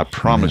life. I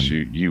promise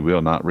you, you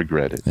will not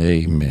regret it.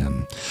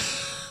 Amen.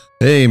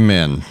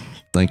 Amen.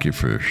 Thank you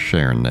for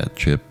sharing that,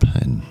 Chip.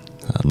 And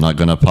I'm not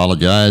going to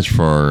apologize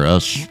for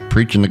us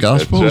preaching the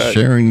gospel, That's right.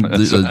 sharing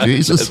That's right.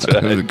 Jesus,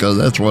 That's right. because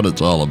that's what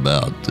it's all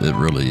about. It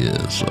really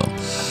is. So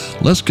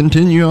let's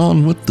continue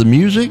on with the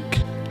music.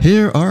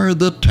 Here are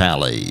the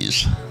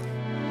Tallies.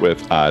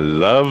 With I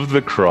Love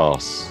the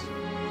Cross.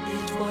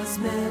 It was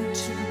meant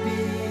to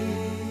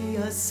be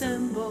a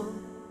symbol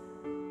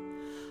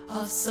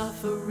of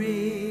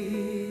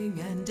suffering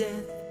and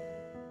death,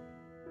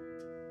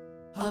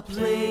 a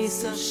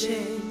place of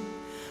shame,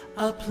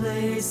 a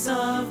place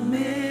of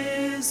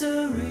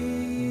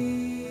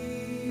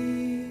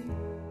misery.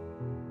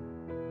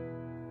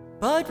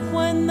 But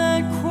when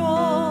that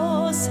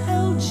cross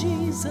held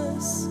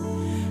Jesus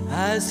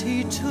as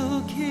he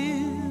took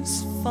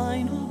his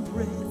final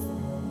breath,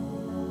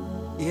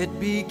 it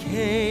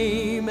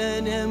became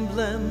an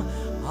emblem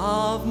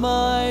of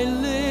my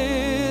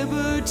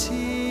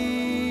liberty.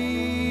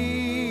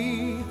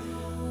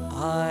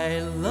 I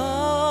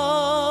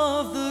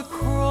love the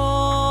cross.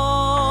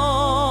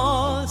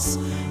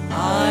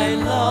 I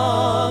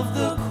love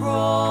the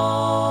cross.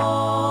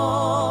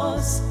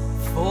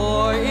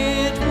 For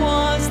it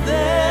was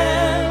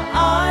there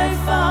I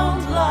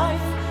found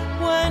life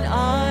when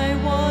I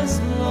was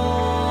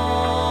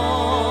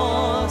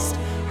lost.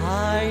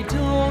 I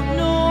don't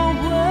know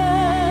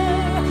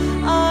where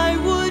I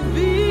would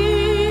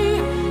be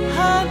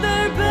had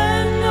there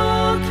been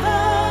no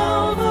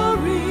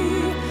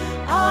Calvary.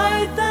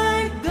 I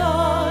thank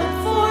God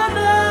for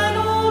that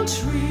old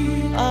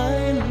tree.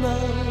 I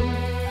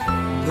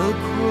love the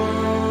cross.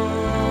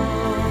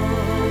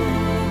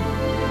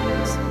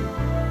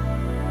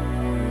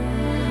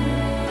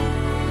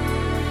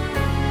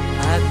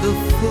 At the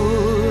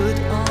foot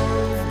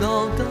of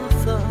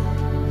Golgotha,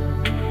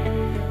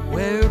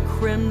 where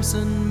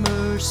crimson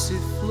mercy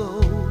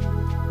flowed,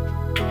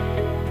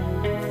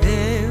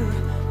 there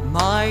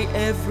my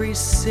every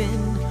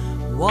sin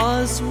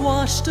was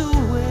washed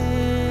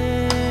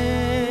away.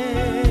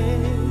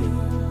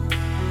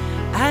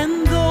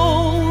 And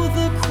though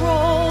the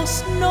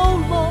cross no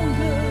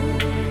longer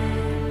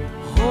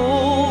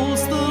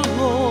holds the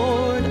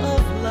Lord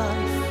of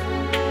life,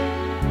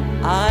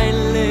 I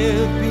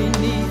live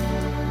beneath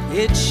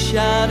its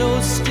shadow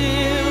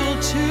still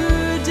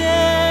today.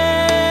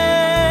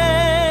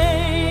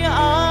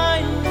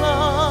 I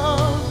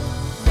love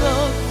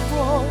the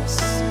cross.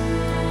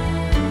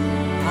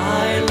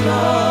 I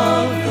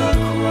love the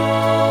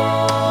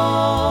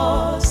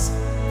cross.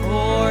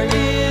 For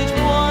it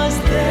was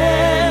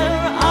there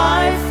I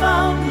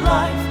found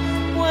life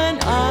when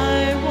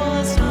I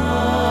was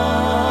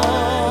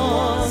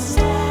lost.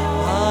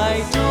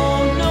 I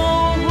don't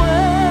know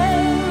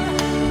where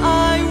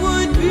I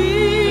would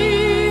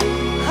be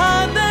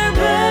had there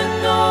been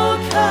no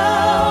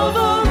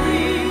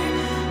Calvary.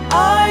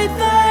 I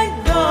thank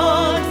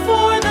God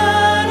for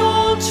that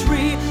old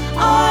tree.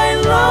 I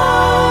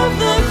love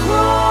the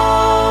cross.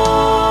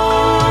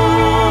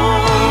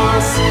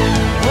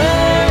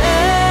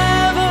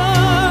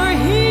 Wherever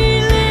he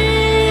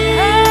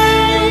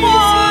leads,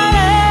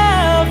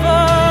 whatever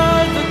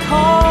the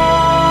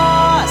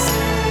cost,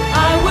 I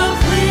will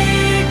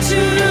cling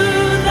to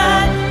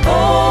that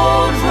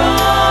old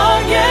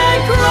rugged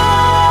cross.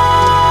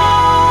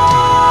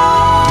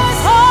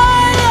 I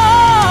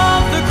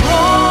love the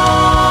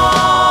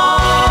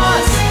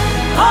cross.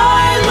 I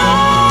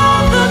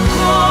love the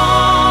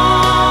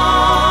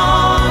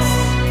cross.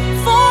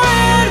 For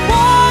it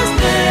was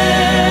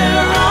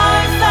there I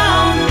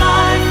found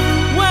life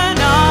when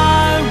I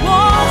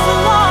was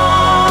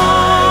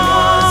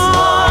lost.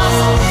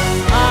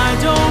 I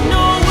don't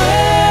know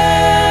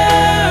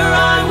where I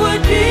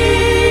would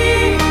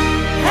be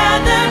had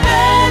there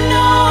been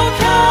no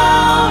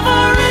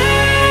Calvary.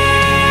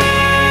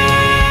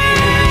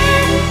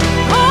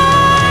 I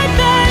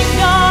thank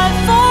God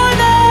for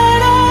that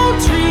old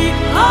tree.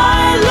 I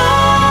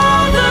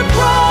love the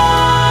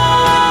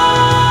cross.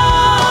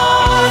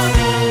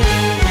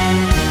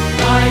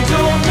 I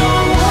don't know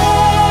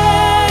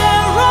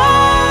where I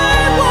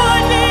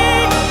would be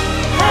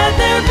had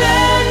there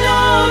been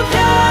no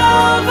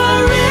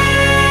Calvary.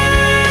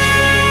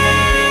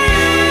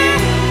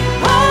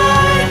 I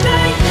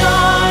thank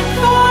God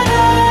for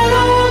that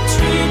old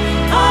tree.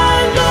 I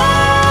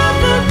love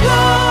the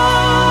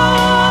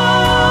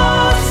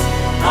cross.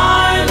 I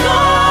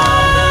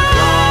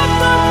love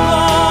the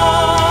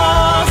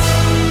cross.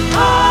 I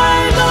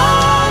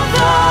love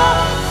the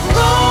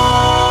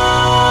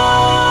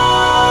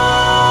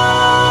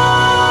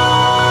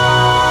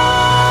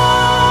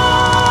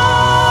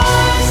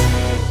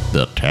cross.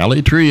 The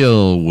Tally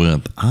Trio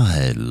with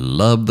I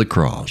Love the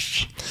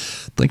Cross.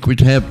 Think we'd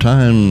have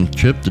time,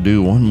 Chip, to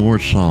do one more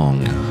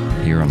song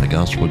here on the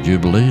Gospel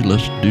Jubilee.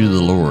 Let's do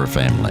the Lower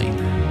Family.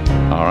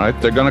 All right,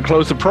 they're going to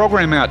close the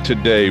program out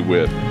today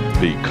with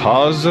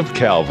Because of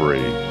Calvary.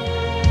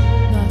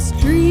 The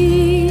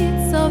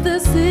streets of the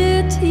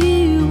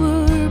city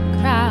were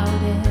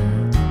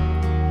crowded.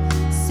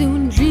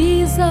 Soon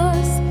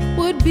Jesus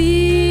would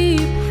be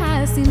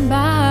passing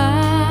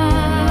by.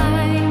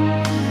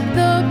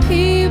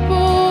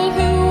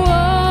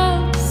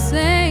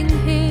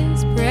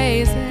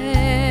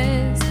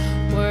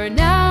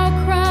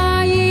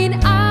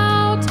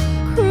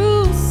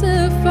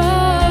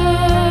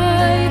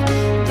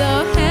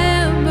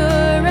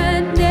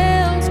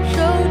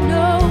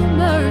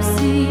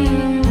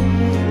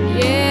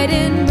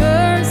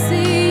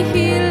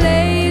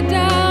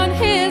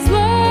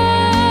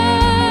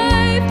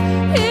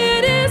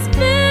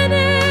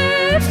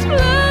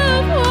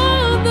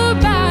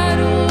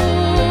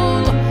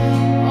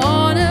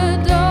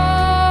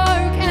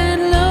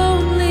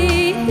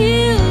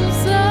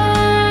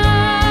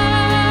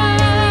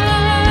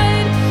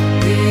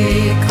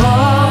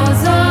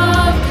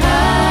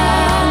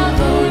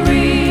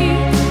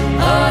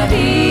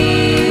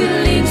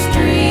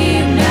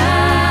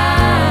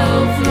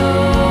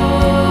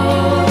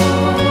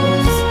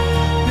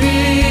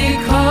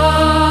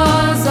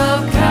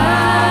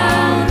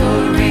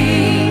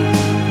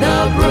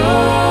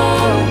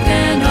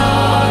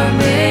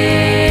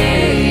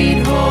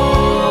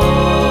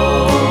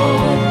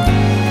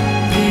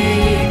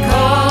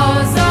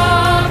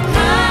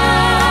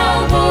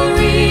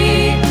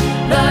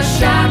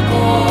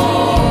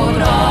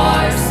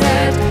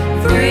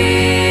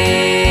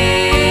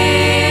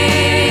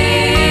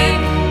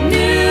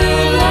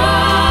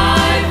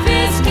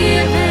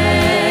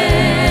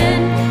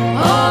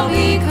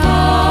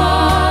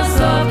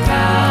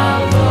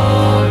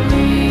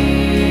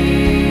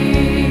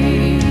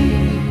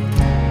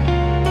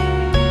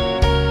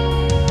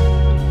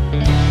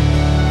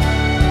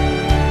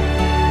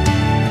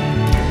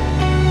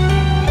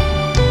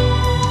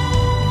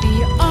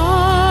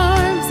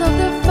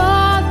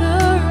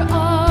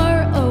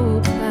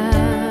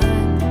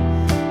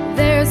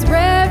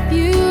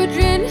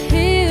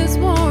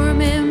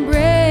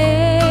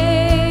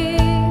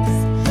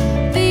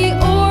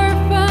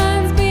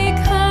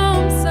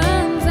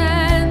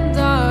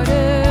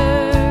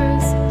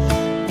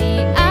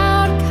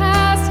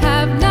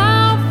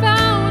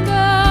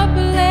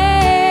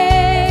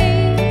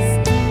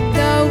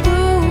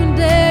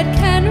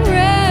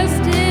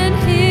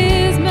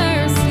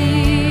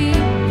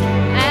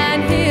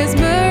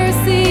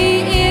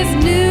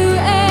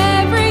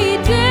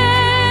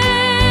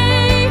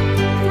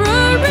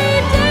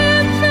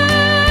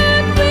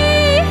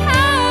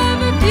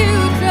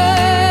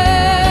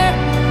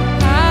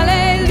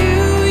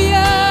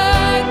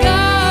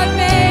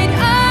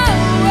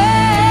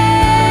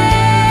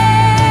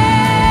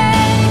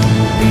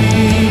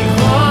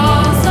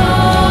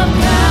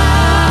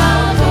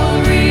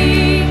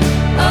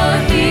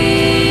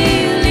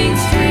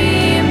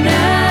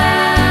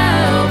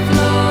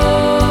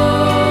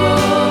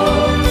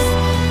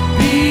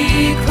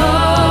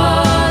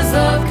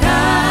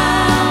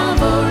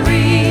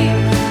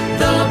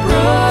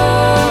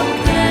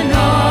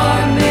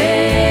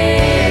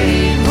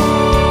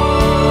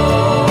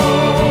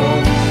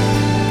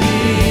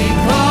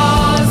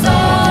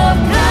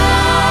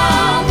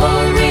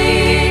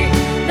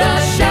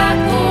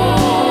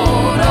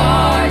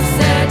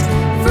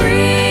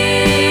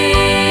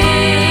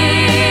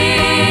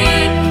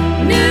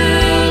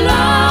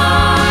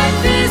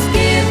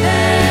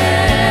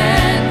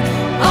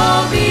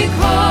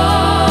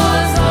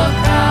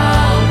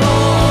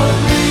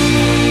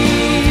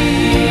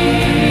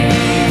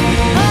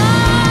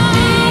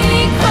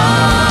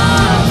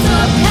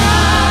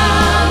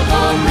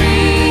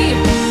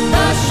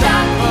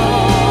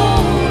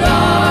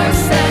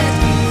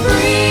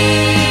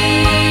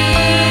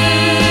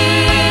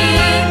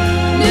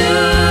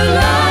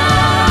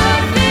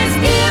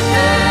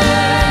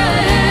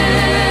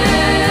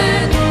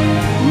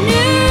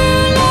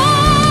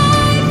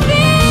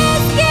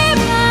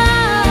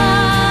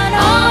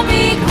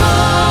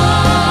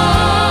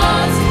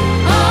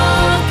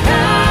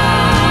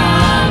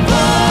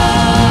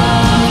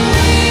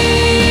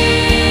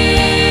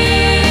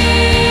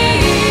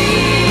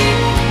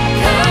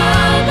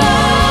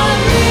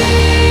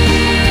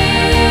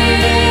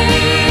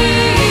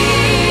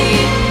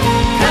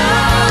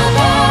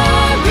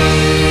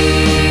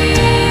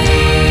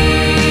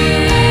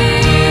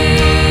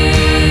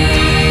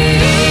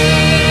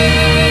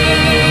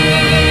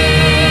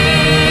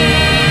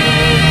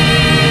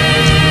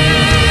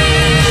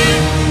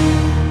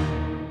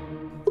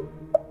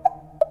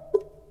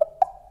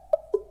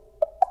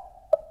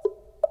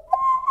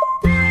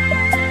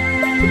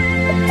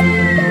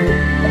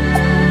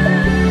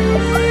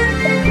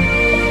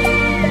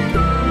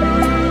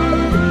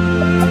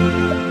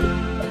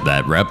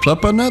 wraps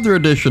up another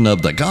edition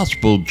of the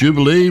Gospel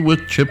Jubilee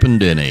with Chip and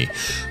Denny.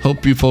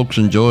 Hope you folks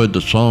enjoyed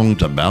the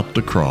songs about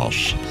the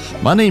cross.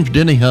 My name's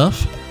Denny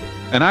Huff.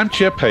 And I'm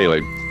Chip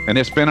Haley. And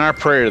it's been our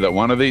prayer that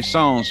one of these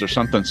songs or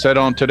something said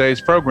on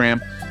today's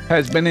program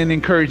has been an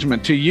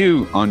encouragement to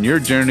you on your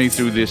journey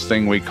through this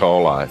thing we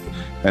call life.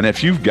 And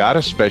if you've got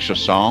a special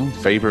song,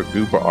 favorite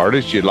group or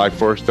artist you'd like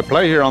for us to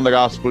play here on the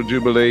Gospel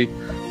Jubilee,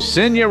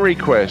 send your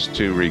request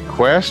to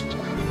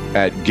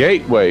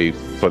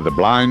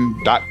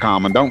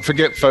request@gatewayfortheblind.com. And don't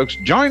forget, folks,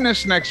 join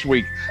us next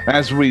week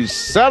as we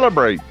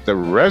celebrate the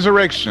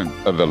resurrection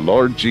of the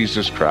Lord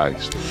Jesus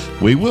Christ.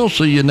 We will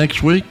see you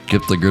next week,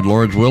 if the good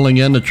Lord's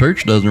willing and the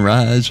church doesn't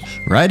rise,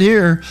 right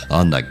here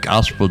on the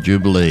Gospel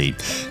Jubilee.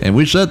 And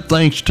we said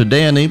thanks to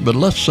Danny, but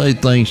let's say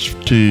thanks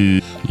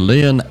to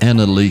Lynn and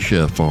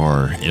Alicia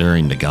for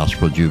airing the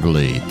Gospel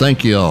Jubilee.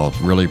 Thank you all.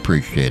 Really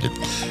appreciate it.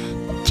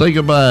 Say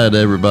goodbye to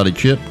everybody,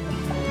 Chip.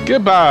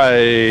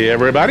 Goodbye,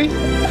 everybody.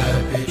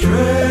 Happy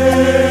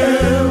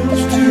trails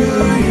to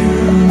you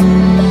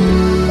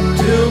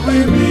till we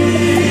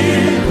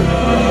meet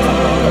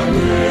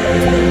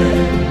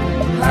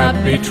again.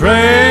 Happy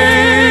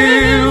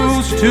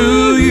trails to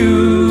you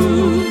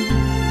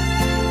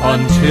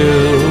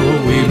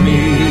until we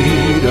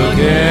meet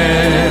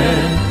again.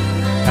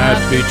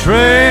 Happy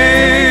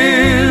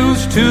trails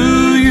to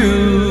you.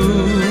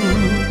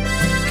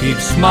 Keep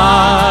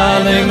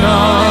smiling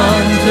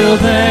until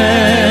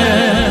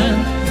then.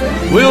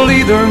 We'll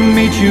either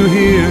meet you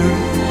here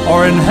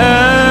or in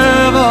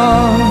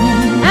heaven.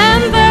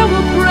 And there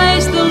we'll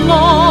praise the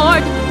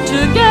Lord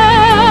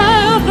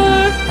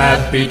together.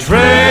 Happy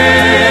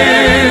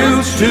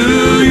trails to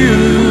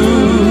you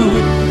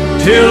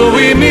till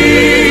we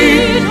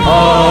meet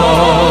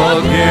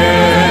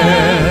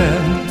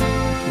again.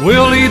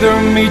 We'll either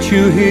meet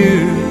you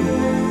here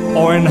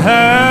or in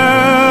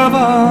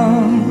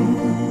heaven.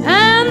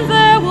 And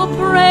there we'll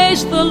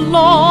praise the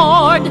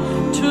Lord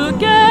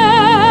together.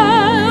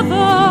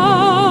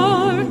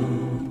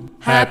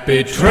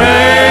 Happy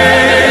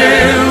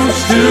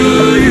trails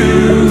to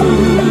you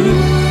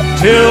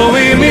till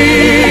we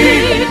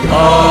meet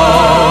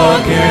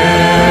again.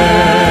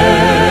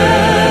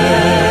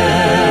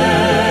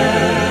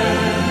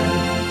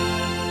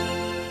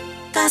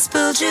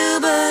 Gospel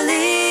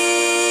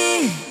Jubilee.